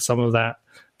offload some of that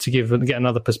to get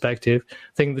another perspective.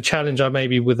 I think the challenge I may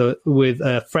be with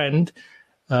a friend.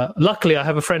 Luckily, I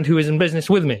have a friend who is in business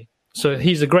with me, so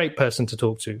he's a great person to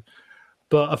talk to.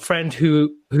 But a friend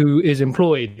who is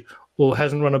employed or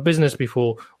hasn't run a business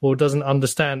before or doesn't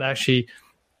understand actually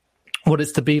what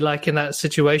it's to be like in that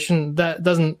situation, that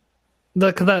doesn't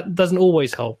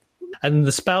always help. And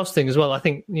the spouse thing as well. I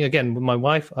think, again, with my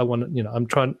wife, I am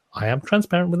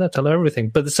transparent with her, tell her everything.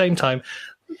 But at the same time,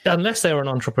 unless they're an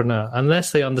entrepreneur,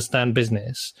 unless they understand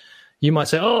business, you might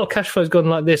say, "Oh, cash flow's gone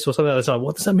like this," or something like that.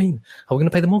 What does that mean? Are we going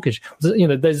to pay the mortgage?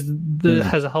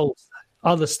 Has a whole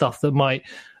other stuff that might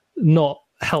not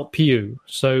help you.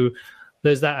 So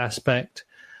there's that aspect.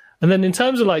 And then in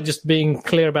terms of just being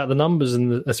clear about the numbers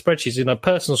and the spreadsheets,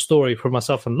 personal story for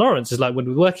myself and Lawrence is when we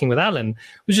were working with Alan,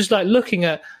 was just looking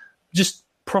at just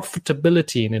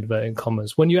profitability in inverted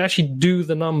commas. When you actually do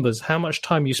the numbers, how much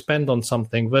time you spend on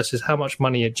something versus how much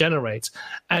money it generates,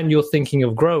 and you're thinking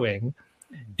of growing,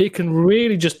 it can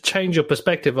really just change your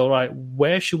perspective. All right,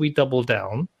 where should we double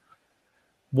down?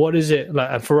 What is it like?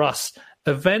 And for us,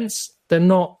 events, they're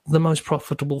not the most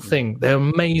profitable thing. They're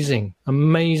amazing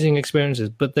experiences,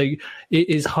 but it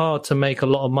is hard to make a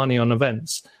lot of money on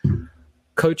events.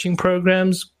 Coaching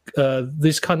programs,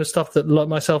 this kind of stuff that like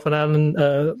myself and Alan,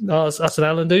 us and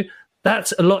Alan do,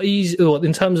 that's a lot easier.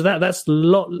 In terms of that, that's a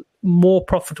lot more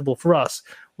profitable for us,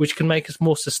 which can make us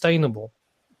more sustainable.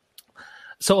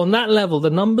 So on that level, the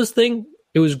numbers thing,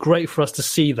 it was great for us to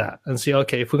see that and see,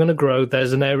 okay, if we're going to grow,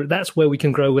 there's an area, that's where we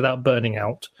can grow without burning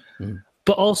out.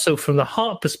 But also from the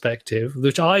heart perspective,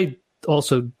 which I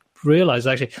also realized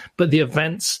actually, but the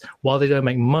events, while they don't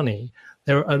make money,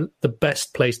 they're the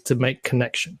best place to make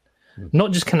connection.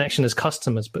 Not just connection as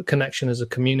customers, but connection as a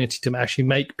community to actually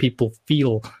make people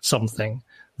feel something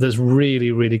that's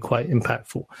really, really quite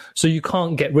impactful. So you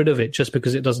can't get rid of it just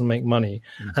because it doesn't make money.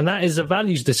 And that is a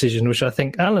values decision, which I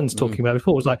think Alan's talking about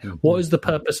before. It's like, what is the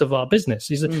purpose of our business?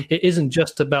 It isn't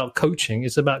just about coaching,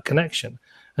 it's about connection.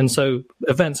 And so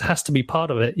events has to be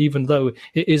part of it, even though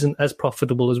it isn't as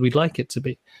profitable as we'd like it to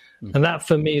be. And that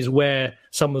for me is where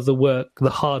some of the work, the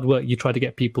hard work you try to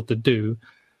get people to do,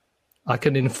 I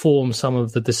can inform some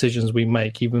of the decisions we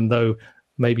make, even though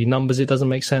maybe numbers, it doesn't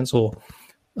make sense, or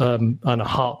on a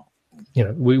heart,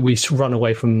 we run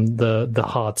away from the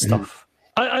hard stuff.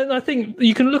 I think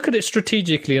you can look at it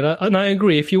strategically, and I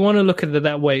agree. If you want to look at it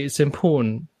that way, it's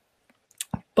important.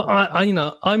 But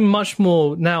I'm much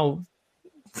more now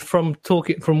from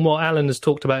what Alan has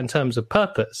talked about in terms of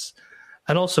purpose,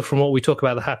 and also from what we talk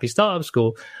about the Happy Startup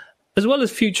School, as well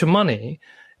as future money,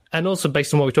 and also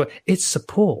based on what we talk, it's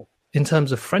support in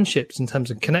terms of friendships, in terms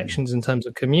of connections, in terms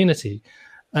of community.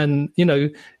 And,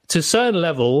 to a certain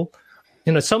level,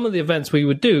 some of the events we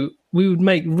would do, we would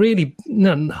make really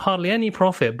hardly any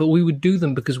profit, but we would do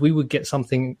them because we would get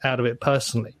something out of it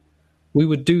personally. We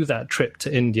would do that trip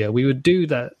to India. We would do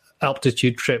that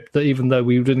altitude trip that even though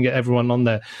we didn't get everyone on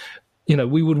there,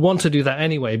 we would want to do that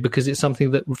anyway because it's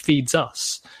something that feeds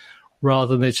us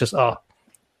rather than it's just,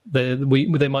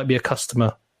 they might be a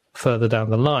customer further down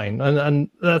the line. And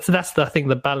that's I think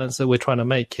the balance that we're trying to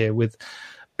make here with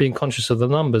being conscious of the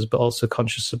numbers, but also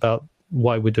conscious about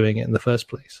why we're doing it in the first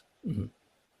place.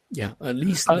 Yeah, at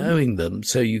least knowing them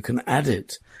so you can add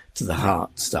it to the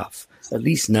heart stuff. At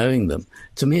least knowing them.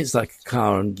 To me, it's like a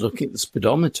car and looking at the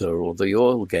speedometer or the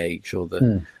oil gauge or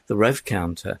the rev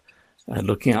counter,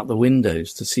 looking out the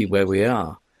windows to see where we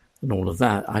are and all of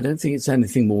that. I don't think it's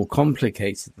anything more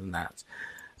complicated than that.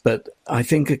 But I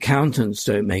think accountants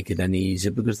don't make it any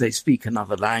easier because they speak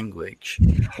another language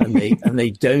and they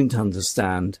don't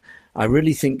understand. I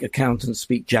really think accountants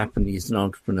speak Japanese and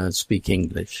entrepreneurs speak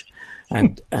English.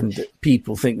 And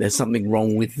people think there's something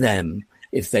wrong with them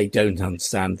if they don't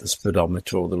understand the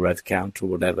speedometer or the rev count or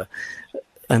whatever.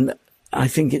 And I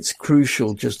think it's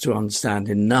crucial just to understand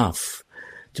enough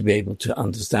to be able to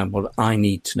understand what I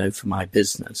need to know for my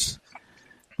business,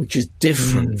 which is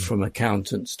different from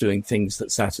accountants doing things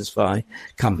that satisfy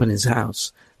Companies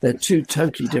House. They're two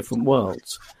totally different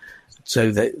worlds.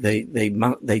 So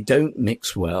they don't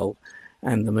mix well.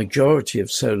 And the majority of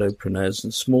solopreneurs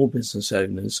and small business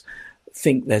owners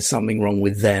think there's something wrong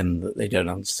with them, that they don't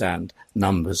understand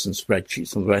numbers and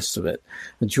spreadsheets and the rest of it.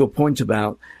 And to your point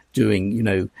about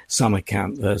doing, some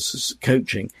account versus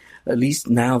coaching, at least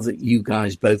now that you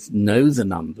guys both know the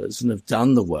numbers and have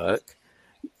done the work,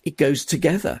 it goes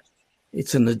together.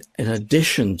 It's an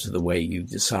addition to the way you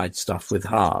decide stuff with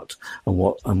heart and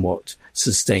what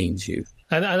sustains you.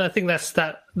 And I think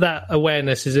that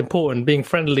awareness is important, being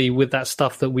friendly with that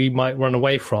stuff that we might run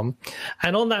away from.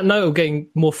 And on that note of getting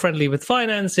more friendly with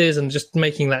finances and just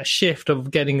making that shift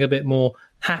of getting a bit more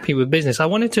happy with business, I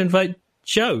wanted to invite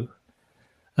Jo,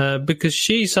 because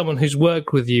she's someone who's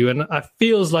worked with you, and it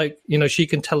feels like, she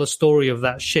can tell a story of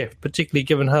that shift, particularly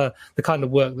given her the kind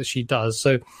of work that she does.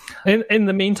 So in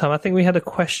the meantime, I think we had a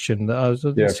question that I was...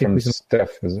 from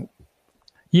Steph, is it?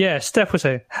 Yeah, Steph would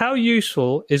say, how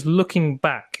useful is looking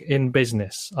back in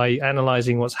business, i.e.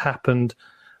 analysing what's happened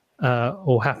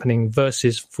or happening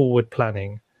versus forward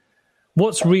planning?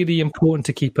 What's really important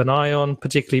to keep an eye on,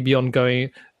 particularly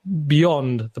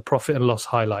beyond the profit and loss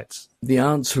highlights? The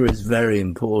answer is very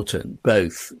important,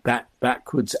 both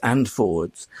backwards and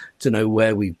forwards, to know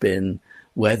where we've been,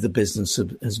 where the business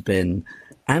has been,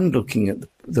 and looking at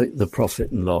the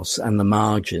profit and loss and the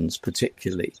margins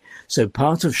particularly. So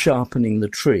part of sharpening the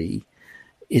tree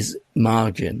is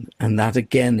margin, and that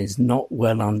again is not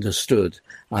well understood,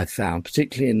 I found,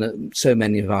 particularly in so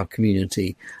many of our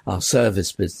community are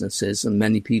service businesses, and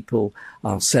many people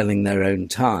are selling their own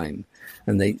time,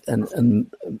 and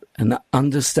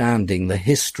understanding the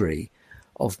history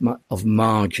of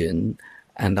margin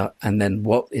and then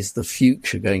what is the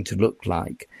future going to look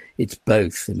like. It's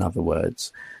both, in other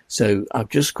words. So I'll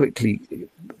just quickly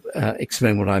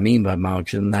explain what I mean by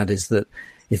margin. That is that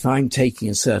if I'm taking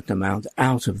a certain amount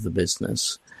out of the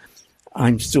business,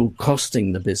 I'm still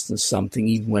costing the business something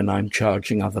even when I'm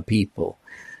charging other people.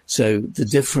 So the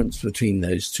difference between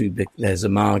those two, there's a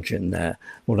margin there.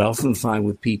 What I often find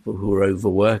with people who are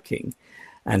overworking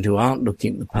and who aren't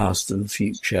looking at the past and the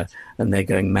future, and they're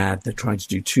going mad, they're trying to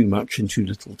do too much in too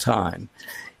little time,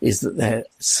 is that they're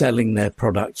selling their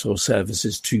products or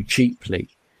services too cheaply.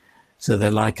 So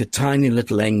they're like a tiny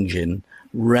little engine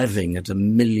revving at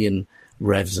 1 million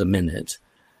revs a minute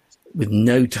with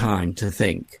no time to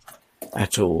think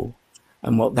at all.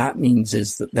 And what that means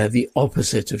is that they're the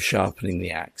opposite of sharpening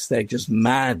the axe. They're just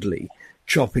madly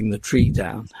chopping the tree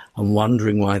down and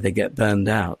wondering why they get burned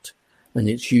out. And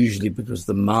it's usually because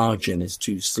the margin is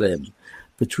too slim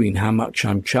between how much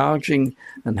I'm charging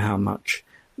and how much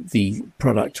the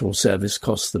product or service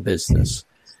costs the business.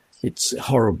 It's a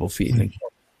horrible feeling.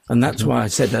 And that's why I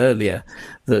said earlier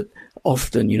that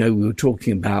often, we were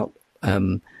talking about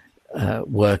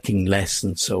working less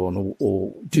and so on,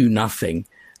 or do nothing,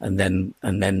 and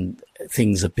then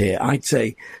things appear. I'd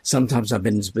say sometimes I've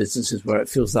been into businesses where it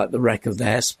feels like the wreck of the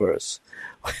Hesperus,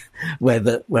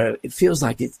 where it feels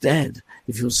like it's dead.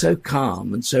 It feels so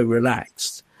calm and so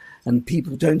relaxed, and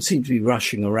people don't seem to be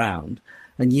rushing around,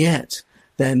 and yet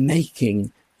they're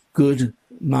making good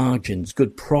margins,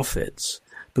 good profits,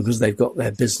 because they've got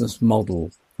their business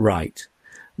model right.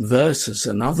 Versus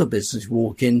another business you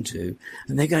walk into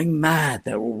and they're going mad.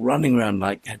 They're all running around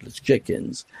like headless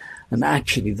chickens. And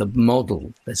actually the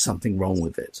model, there's something wrong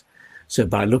with it. So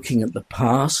by looking at the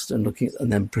past and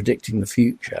then predicting the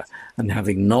future and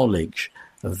having knowledge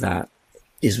of that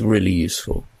is really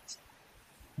useful.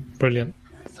 Brilliant.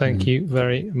 Thank you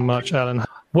very much, Alan.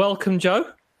 Welcome, Joe.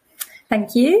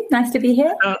 Thank you. Nice to be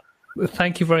here.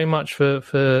 Thank you very much for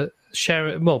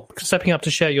stepping up to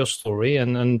share your story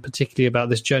and particularly about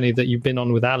this journey that you've been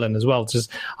on with Alan as well. Just,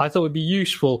 I thought it would be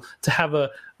useful to have a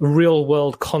real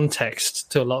world context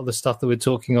to a lot of the stuff that we're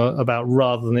talking about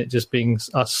rather than it just being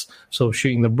us sort of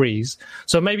shooting the breeze.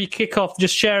 So maybe kick off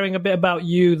just sharing a bit about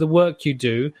you, the work you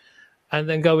do, and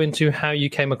then go into how you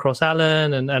came across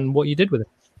Alan and what you did with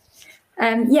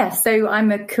it. So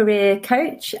I'm a career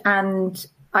coach, and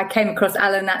I came across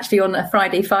Alan actually on a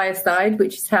Friday fireside,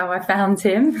 which is how I found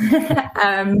him.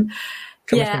 And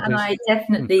I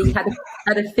definitely had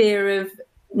a fear of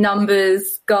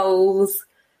numbers, goals.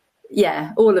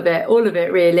 Yeah, all of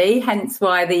it really. Hence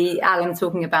why the Alan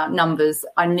talking about numbers,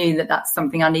 I knew that that's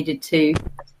something I needed to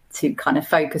kind of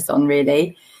focus on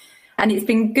really. And it's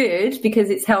been good because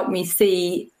it's helped me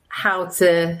see how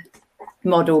to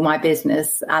model my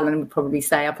business. Alan would probably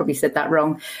say I probably said that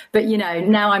wrong, but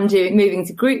now I'm moving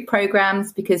to group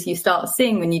programs because you start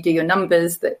seeing when you do your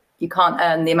numbers that you can't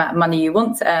earn the amount of money you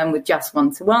want to earn with just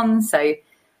one-to-one, so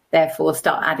therefore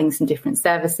start adding some different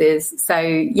services. So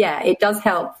yeah, it does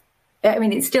help. I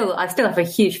mean, I still have a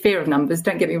huge fear of numbers,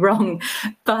 don't get me wrong,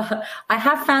 but I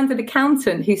have found an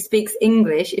accountant who speaks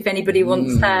English if anybody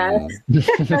wants her.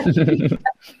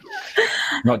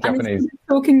 Not Japanese.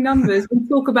 Talking numbers, we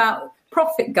talk about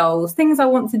profit goals, things I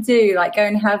want to do, like go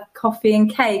and have coffee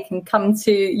and cake and come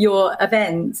to your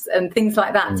events and things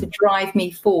like that to drive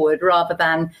me forward rather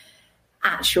than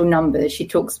actual numbers. She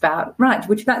talks about, right,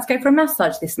 would you like to go for a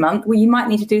massage this month? Well, you might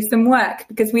need to do some work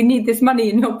because we need this money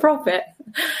in your profit.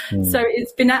 So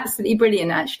it's been absolutely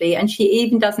brilliant, actually. And she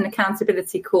even does an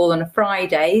accountability call on a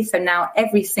Friday. So now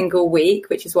every single week,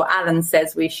 which is what Alan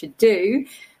says we should do,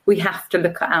 we have to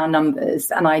look at our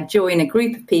numbers. And I join a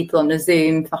group of people on a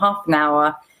Zoom for half an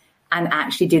hour and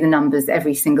actually do the numbers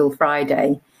every single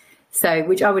Friday. So,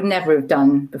 which I would never have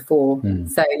done before.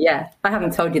 So, yeah, I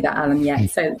haven't told you that, Alan, yet.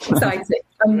 So exciting.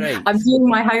 I'm doing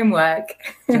my homework.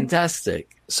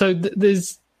 Fantastic. So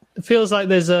it feels like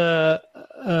there's a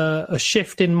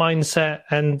shift in mindset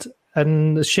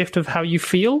and a shift of how you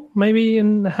feel, maybe,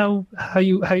 and how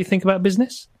you think about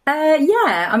business.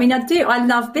 I mean, I do. I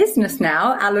love business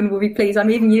now. Alan will be pleased.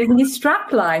 I'm even using his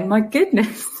strap line. My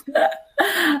goodness.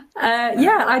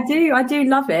 I do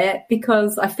love it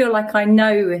because I feel like I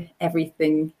know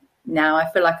everything now. I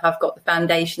feel like I've got the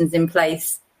foundations in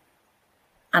place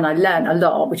and I learned a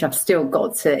lot, which I've still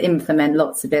got to implement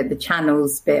lots of it. The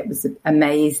channels bit was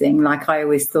amazing. Like I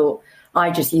always thought I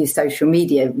just use social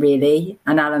media really.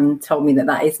 And Alan told me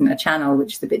that isn't a channel,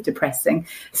 which is a bit depressing.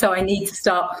 So I need to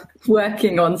start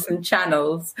working on some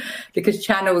channels because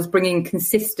channels bring in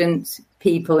consistent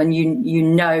people and you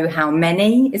know how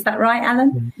many. Is that right,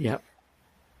 Alan? Yeah.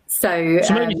 So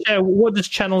maybe share, what does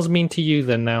channels mean to you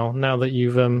then now that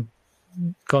you've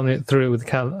gone through it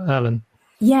with Alan?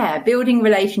 Yeah, building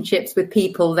relationships with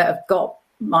people that have got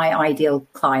my ideal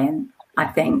client, I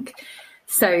think.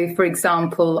 So, for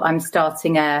example, I'm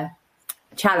starting a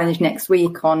challenge next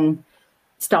week on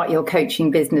start your coaching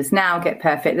business now, get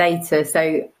perfect later.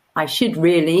 So I should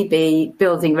really be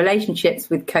building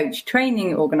relationships with coach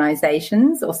training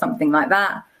organizations or something like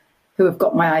that who have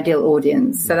got my ideal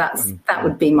audience. So that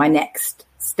would be my next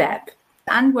step.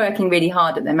 And working really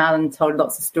hard at them. Alan told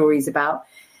lots of stories about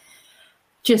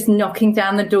just knocking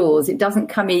down the doors. It doesn't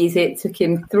come easy. It took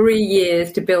him 3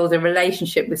 years to build a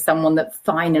relationship with someone that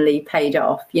finally paid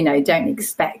off. You know, don't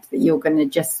expect that you're going to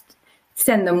just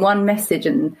send them one message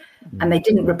and they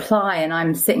didn't reply. And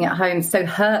I'm sitting at home so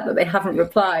hurt that they haven't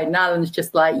replied. And Alan's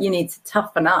just like, you need to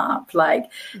toughen up. Like,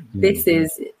 this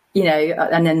is, you know,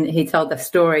 and then he told the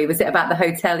story. Was it about the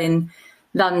hotel in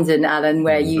London, Alan,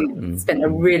 where you spent a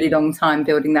really long time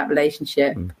building that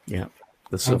relationship? Yeah.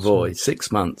 The Savoy,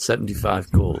 6 months,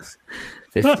 75 calls,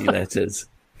 50 letters.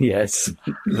 Yes,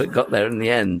 but got there in the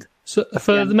end. So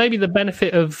for maybe the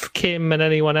benefit of Kim and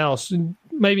anyone else,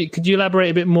 maybe could you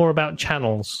elaborate a bit more about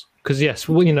channels? Because yes,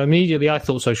 well, you know, immediately I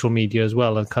thought social media as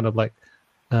well and kind of like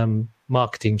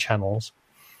marketing channels.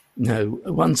 No,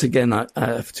 once again, I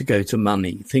have to go to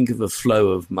money. Think of a flow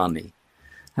of money.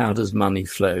 How does money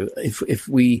flow? If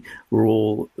we were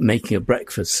all making a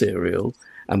breakfast cereal,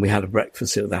 and we had a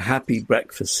breakfast cereal, the happy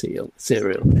breakfast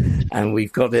cereal, and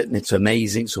we've got it and it's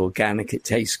amazing, it's organic, it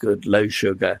tastes good, low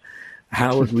sugar.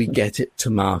 How would we get it to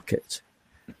market?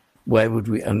 Where would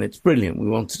we? And it's brilliant. We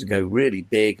wanted to go really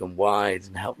big and wide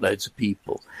and help loads of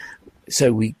people.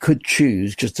 So we could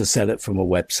choose just to sell it from a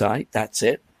website. That's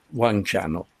it. One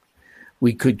channel.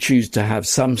 We could choose to have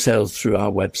some sales through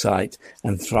our website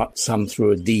and some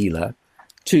through a dealer.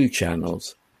 2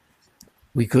 channels.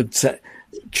 We could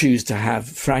choose to have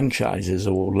franchises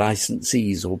or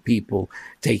licensees or people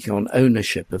taking on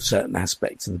ownership of certain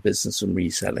aspects of the business and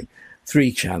reselling.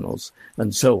 3 channels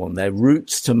and so on. They're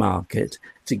routes to market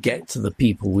to get to the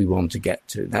people we want to get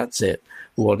to. That's it.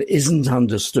 What isn't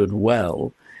understood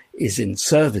well is in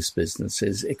service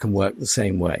businesses, it can work the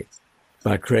same way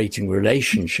by creating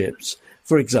relationships,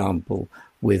 for example,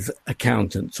 with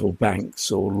accountants or banks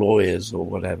or lawyers or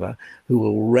whatever, who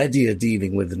already are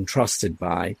dealing with and trusted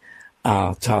by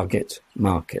our target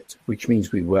market, which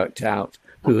means we worked out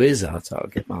who is our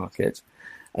target market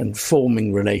and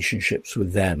forming relationships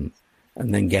with them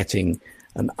and then getting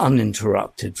an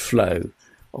uninterrupted flow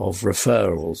of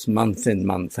referrals month in,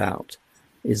 month out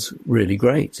is really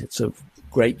great. It's a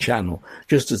great channel.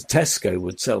 Just as Tesco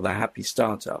would sell the Happy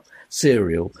Startup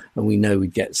cereal and we know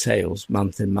we'd get sales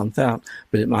month in, month out,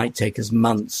 but it might take us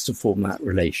months to form that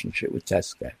relationship with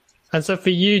Tesco. And so for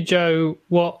you, Joe,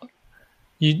 what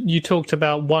you talked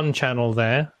about one channel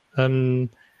there,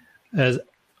 as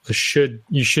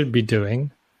you should be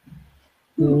doing.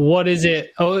 What is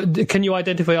it? Oh, can you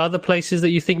identify other places that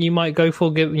you think you might go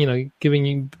for? Given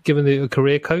the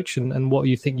career coach and what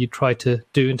you think you try to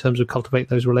do in terms of cultivate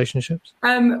those relationships.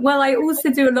 Well, I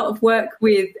also do a lot of work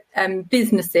with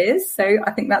businesses, so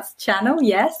I think that's a channel.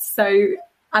 Yes. So,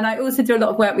 and I also do a lot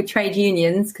of work with trade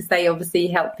unions because they obviously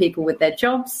help people with their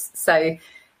jobs. So,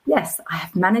 yes, I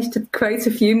have managed to create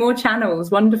a few more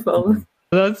channels. Wonderful.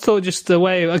 I thought just the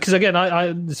way, because again,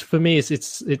 I for me,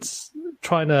 it's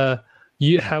trying to.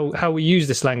 How we use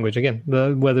this language again,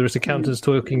 whether it's accountants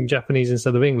talking Japanese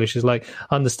instead of English, is like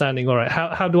understanding. All right,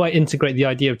 how do I integrate the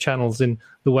idea of channels in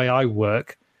the way I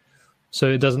work, so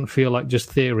it doesn't feel like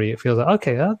just theory. It feels like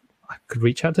okay, I could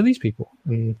reach out to these people,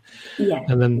 and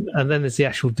then there's the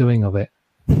actual doing of it.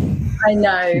 I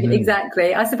know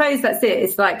exactly. I suppose that's it.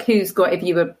 It's like if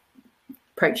you were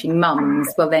approaching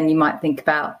mums, well, then you might think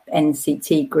about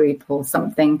NCT group or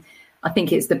something. I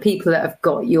think it's the people that have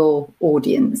got your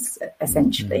audience,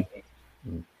 essentially.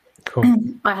 Cool.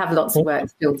 I have lots of work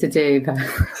still to do. But...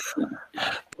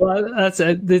 Well, that's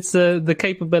it. It's the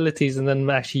capabilities and then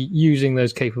actually using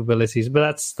those capabilities.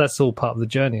 But that's all part of the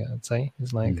journey, I'd say.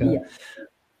 It's like,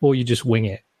 or you just wing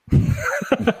it.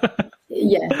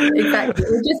 Yeah, exactly.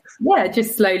 Or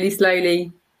just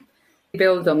slowly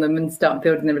build on them and start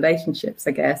building the relationships,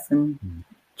 I guess, and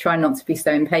try not to be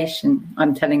so impatient.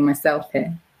 I'm telling myself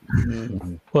here.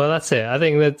 Well, that's it. I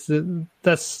think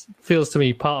that feels to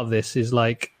me part of this is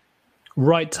like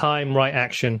right time, right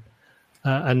action,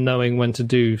 and knowing when to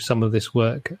do some of this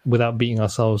work without beating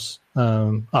ourselves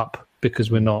up because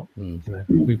we're not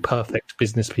we perfect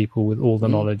business people with all the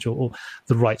knowledge or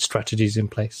the right strategies in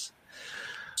place.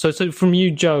 So from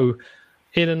you, Joe,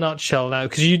 in a nutshell now,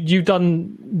 because you've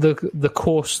done the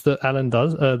course that Alan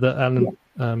does, that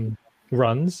Alan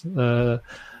runs, the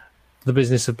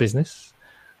business of business.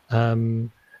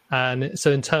 And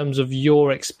so in terms of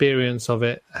your experience of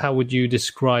it, how would you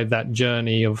describe that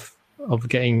journey of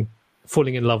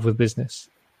falling in love with business?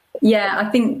 Yeah, I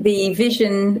think the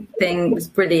vision thing was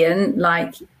brilliant.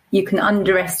 Like you can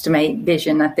underestimate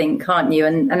vision, I think, can't you?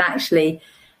 And actually,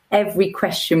 every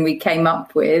question we came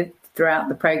up with throughout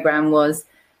the program was,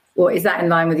 well, is that in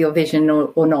line with your vision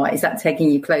or not? Is that taking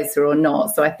you closer or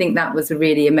not? So I think that was a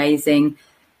really amazing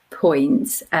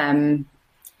point. And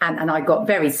I got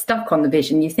very stuck on the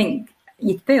vision.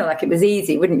 You'd feel like it was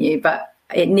easy, wouldn't you? But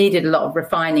it needed a lot of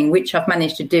refining, which I've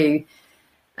managed to do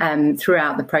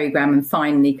throughout the program, and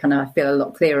finally kind of I feel a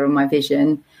lot clearer on my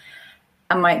vision.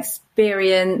 And my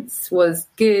experience was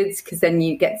good because then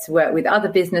you get to work with other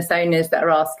business owners that are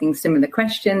asking similar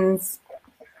questions.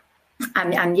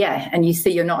 And you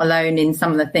see you're not alone in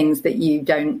some of the things that you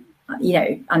don't,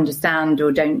 understand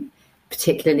or don't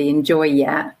particularly enjoy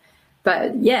yet.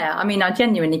 But yeah, I mean, I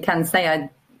genuinely can say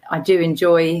I do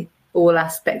enjoy all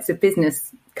aspects of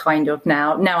business kind of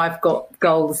now. Now I've got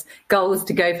goals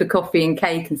to go for coffee and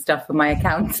cake and stuff for my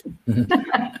account.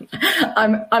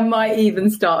 I might even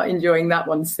start enjoying that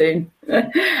one soon,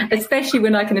 especially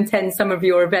when I can attend some of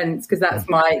your events, because that's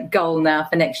my goal now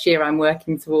for next year I'm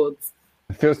working towards.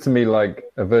 It feels to me like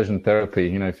aversion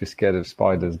therapy. If you're scared of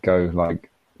spiders, go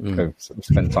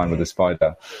spend time with a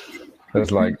spider.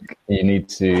 It's like you need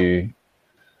to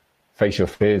face your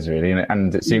fears, really.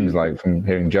 And it seems like from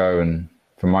hearing Joe and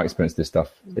from my experience, this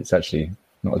stuff, it's actually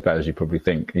not as bad as you probably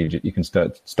think. You can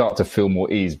start to feel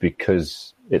more ease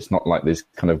because it's not like this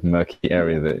kind of murky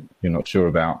area that you're not sure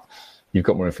about. You've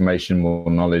got more information,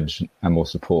 more knowledge, and more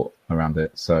support around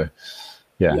it. So,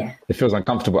 yeah. It feels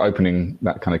uncomfortable opening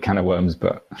that kind of can of worms,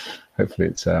 but hopefully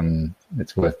it's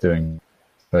worth doing.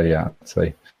 So, yeah, I'd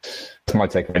say that's my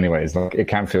take anyway. Is like it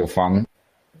can feel fun,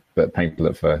 but painful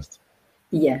at first.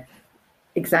 Yeah,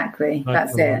 exactly.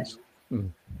 That's it.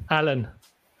 Alan,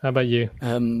 how about you?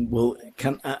 Well,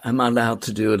 am I allowed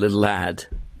to do a little ad?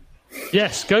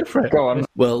 Yes, go for it. Go on.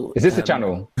 Well, is this the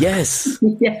channel? Yes.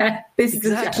 Yeah, this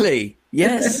exactly.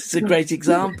 Yes, it's a great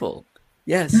example.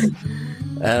 Yes.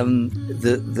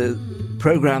 The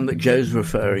program that Joe's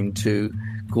referring to,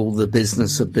 called The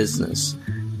Business of Business,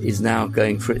 is now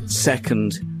going for its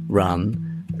second run,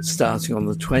 starting on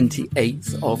the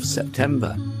 28th of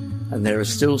September. And there are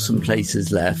still some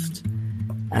places left.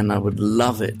 And I would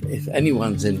love it if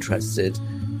anyone's interested,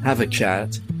 have a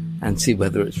chat and see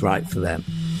whether it's right for them.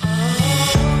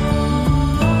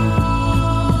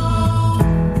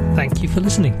 Thank you for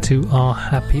listening to our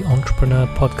Happy Entrepreneur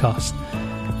podcast.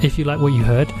 If you like what you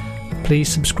heard, please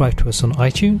subscribe to us on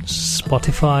iTunes,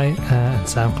 Spotify, and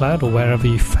SoundCloud, or wherever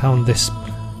you found this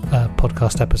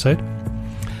podcast episode.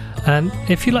 And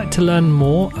if you'd like to learn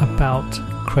more about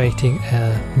creating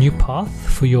a new path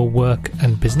for your work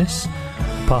and business, a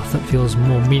path that feels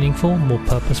more meaningful, more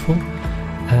purposeful,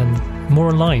 and more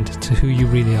aligned to who you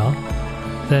really are,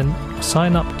 then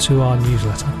sign up to our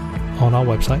newsletter on our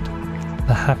website,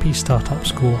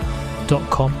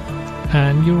 thehappystartupschool.com,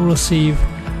 and you'll receive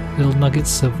little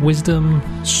nuggets of wisdom,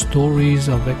 stories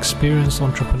of experienced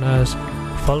entrepreneurs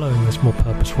following this more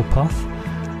purposeful path,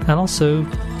 and also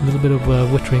a little bit of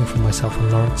wittering from myself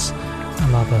and Lawrence,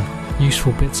 and other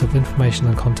useful bits of information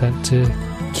and content to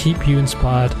keep you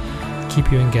inspired,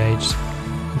 keep you engaged,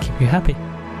 and keep you happy.